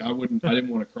 Yeah. Like I didn't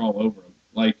want to crawl over them.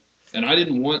 Like, and I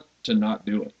didn't want to not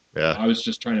do it. Yeah. I was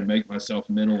just trying to make myself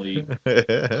mentally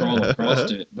crawl across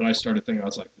it. But I started thinking, I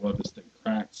was like, well, this thing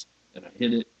cracks, and I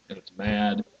hit it, and it's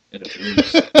mad, and it's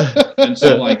loose. And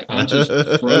so, like, I'm just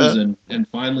frozen. And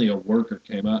finally, a worker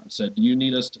came out and said, "Do you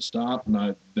need us to stop?"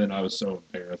 And then I was so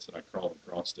embarrassed that I crawled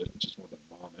across it and just wanted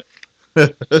to vomit.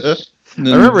 And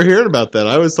then- I remember hearing about that.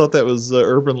 I always thought that was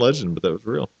urban legend, but that was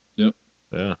real. Yep.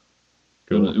 Yeah.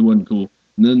 Cool. It wasn't cool.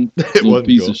 And then It little wasn't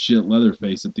piece cool. of shit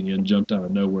Leatherface at the end jumped out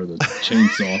of nowhere with a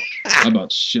chainsaw. I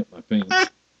about shit my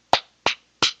pants.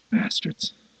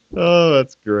 Bastards. Oh,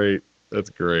 that's great. That's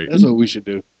great. That's what we should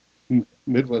do.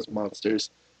 Midwest Monsters,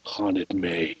 haunted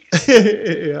maze.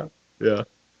 Yeah. Yeah.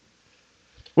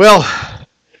 Well,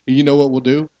 You know what we'll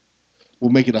do?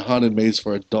 We'll make it a haunted maze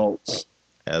for adults.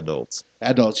 adults.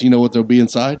 Adults, you know what there'll be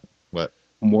inside? What?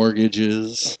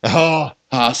 Mortgages, Oh,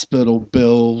 hospital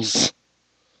bills,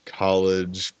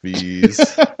 college fees.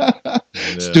 Yeah.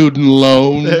 student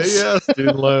loans. Yeah,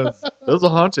 student loans. Those will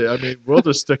haunt you. I mean, we'll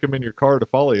just stick them in your car to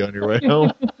follow you on your way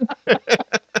home.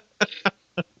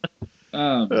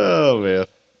 Oh, man.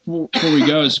 Before we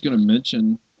go, I was going to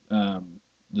mention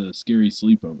the Scary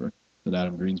Sleepover that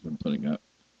Adam Green's been putting up.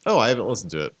 Oh, I haven't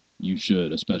listened to it. You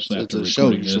should, especially It's after a show.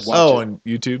 recording You should this. watch Oh, it. on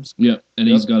YouTube's? Yep, and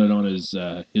Yep. he's got it on his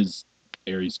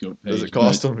Aeriescope page. Does it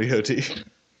cost on VOD?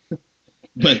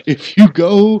 But If you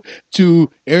go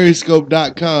to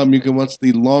Aeriescope.com, you can watch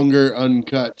the longer,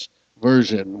 uncut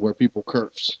version where people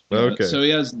curse. Okay. So he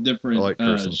has different I like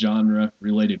cursing.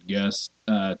 genre-related guests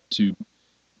to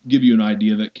give you an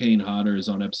idea that Kane Hodder is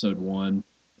on episode 1,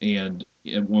 and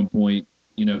at one point,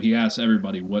 he asks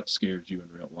everybody what scares you in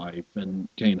real life, and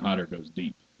Kane Hodder goes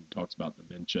deep and talks about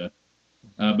dementia.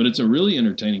 But it's a really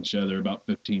entertaining show. They're about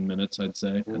 15 minutes, I'd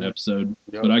say, an episode.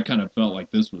 Yep. But I kind of felt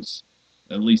like this was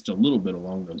at least a little bit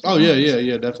along those Oh, lines.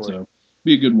 yeah, definitely. So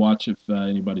be a good watch if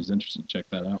anybody's interested. Check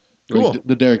that out. Cool. Like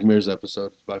the Derek Mears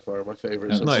episode is by far my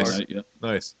favorite. Haven't So Nice. far. seen that yet.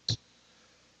 Nice.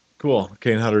 Cool.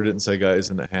 Kane Hodder didn't say guys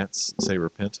in the hats say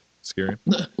repent. Scary.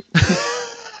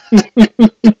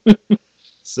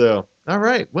 So, all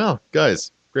right. Well,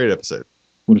 guys, great episode.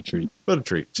 What a treat. What a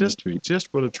treat. What a treat.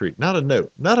 Just what a treat. Not a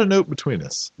note. Not a note between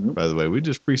us, Nope. by the way. We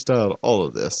just freestyled all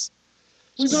of this.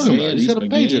 What are you talking about? You said a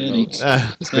page of Spaghetti. notes.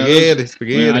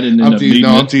 Spaghetti. Well, I didn't end I'm up teasing. needing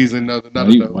No, I'm it. teasing. No, not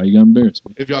Why, a note. why you got embarrassed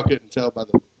me? If y'all couldn't tell by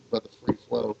the free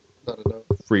flow, not a note.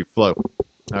 Free flow.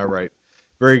 All right.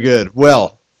 Very good.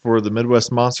 Well, for the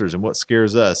Midwest Monsters and what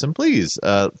scares us, and please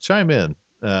chime in.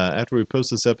 After we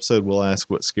post this episode, we'll ask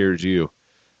what scares you.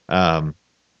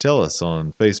 Tell us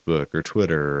on Facebook or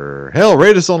Twitter. Or, hell,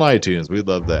 rate us on iTunes. We'd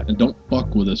love that. And don't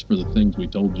fuck with us for the things we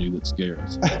told you that scare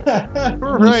us. I want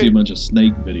to see a Right. bunch of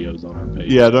snake videos on our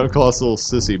page. Yeah, don't call us little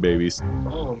sissy babies.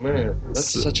 Oh man,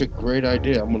 that's such a great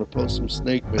idea. I'm gonna post some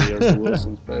snake videos to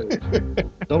Wilson's page.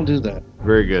 Don't do that.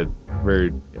 Very good.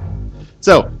 Very. Yeah.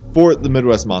 So, for the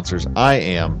Midwest Monsters, I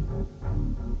am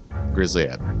Grizzly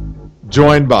Adler,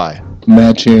 joined by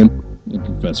Matt Chan. And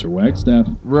Professor Wagstaff.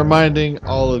 reminding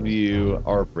all of you,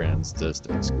 our friends, to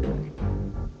stay scary.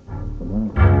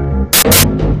 Come on.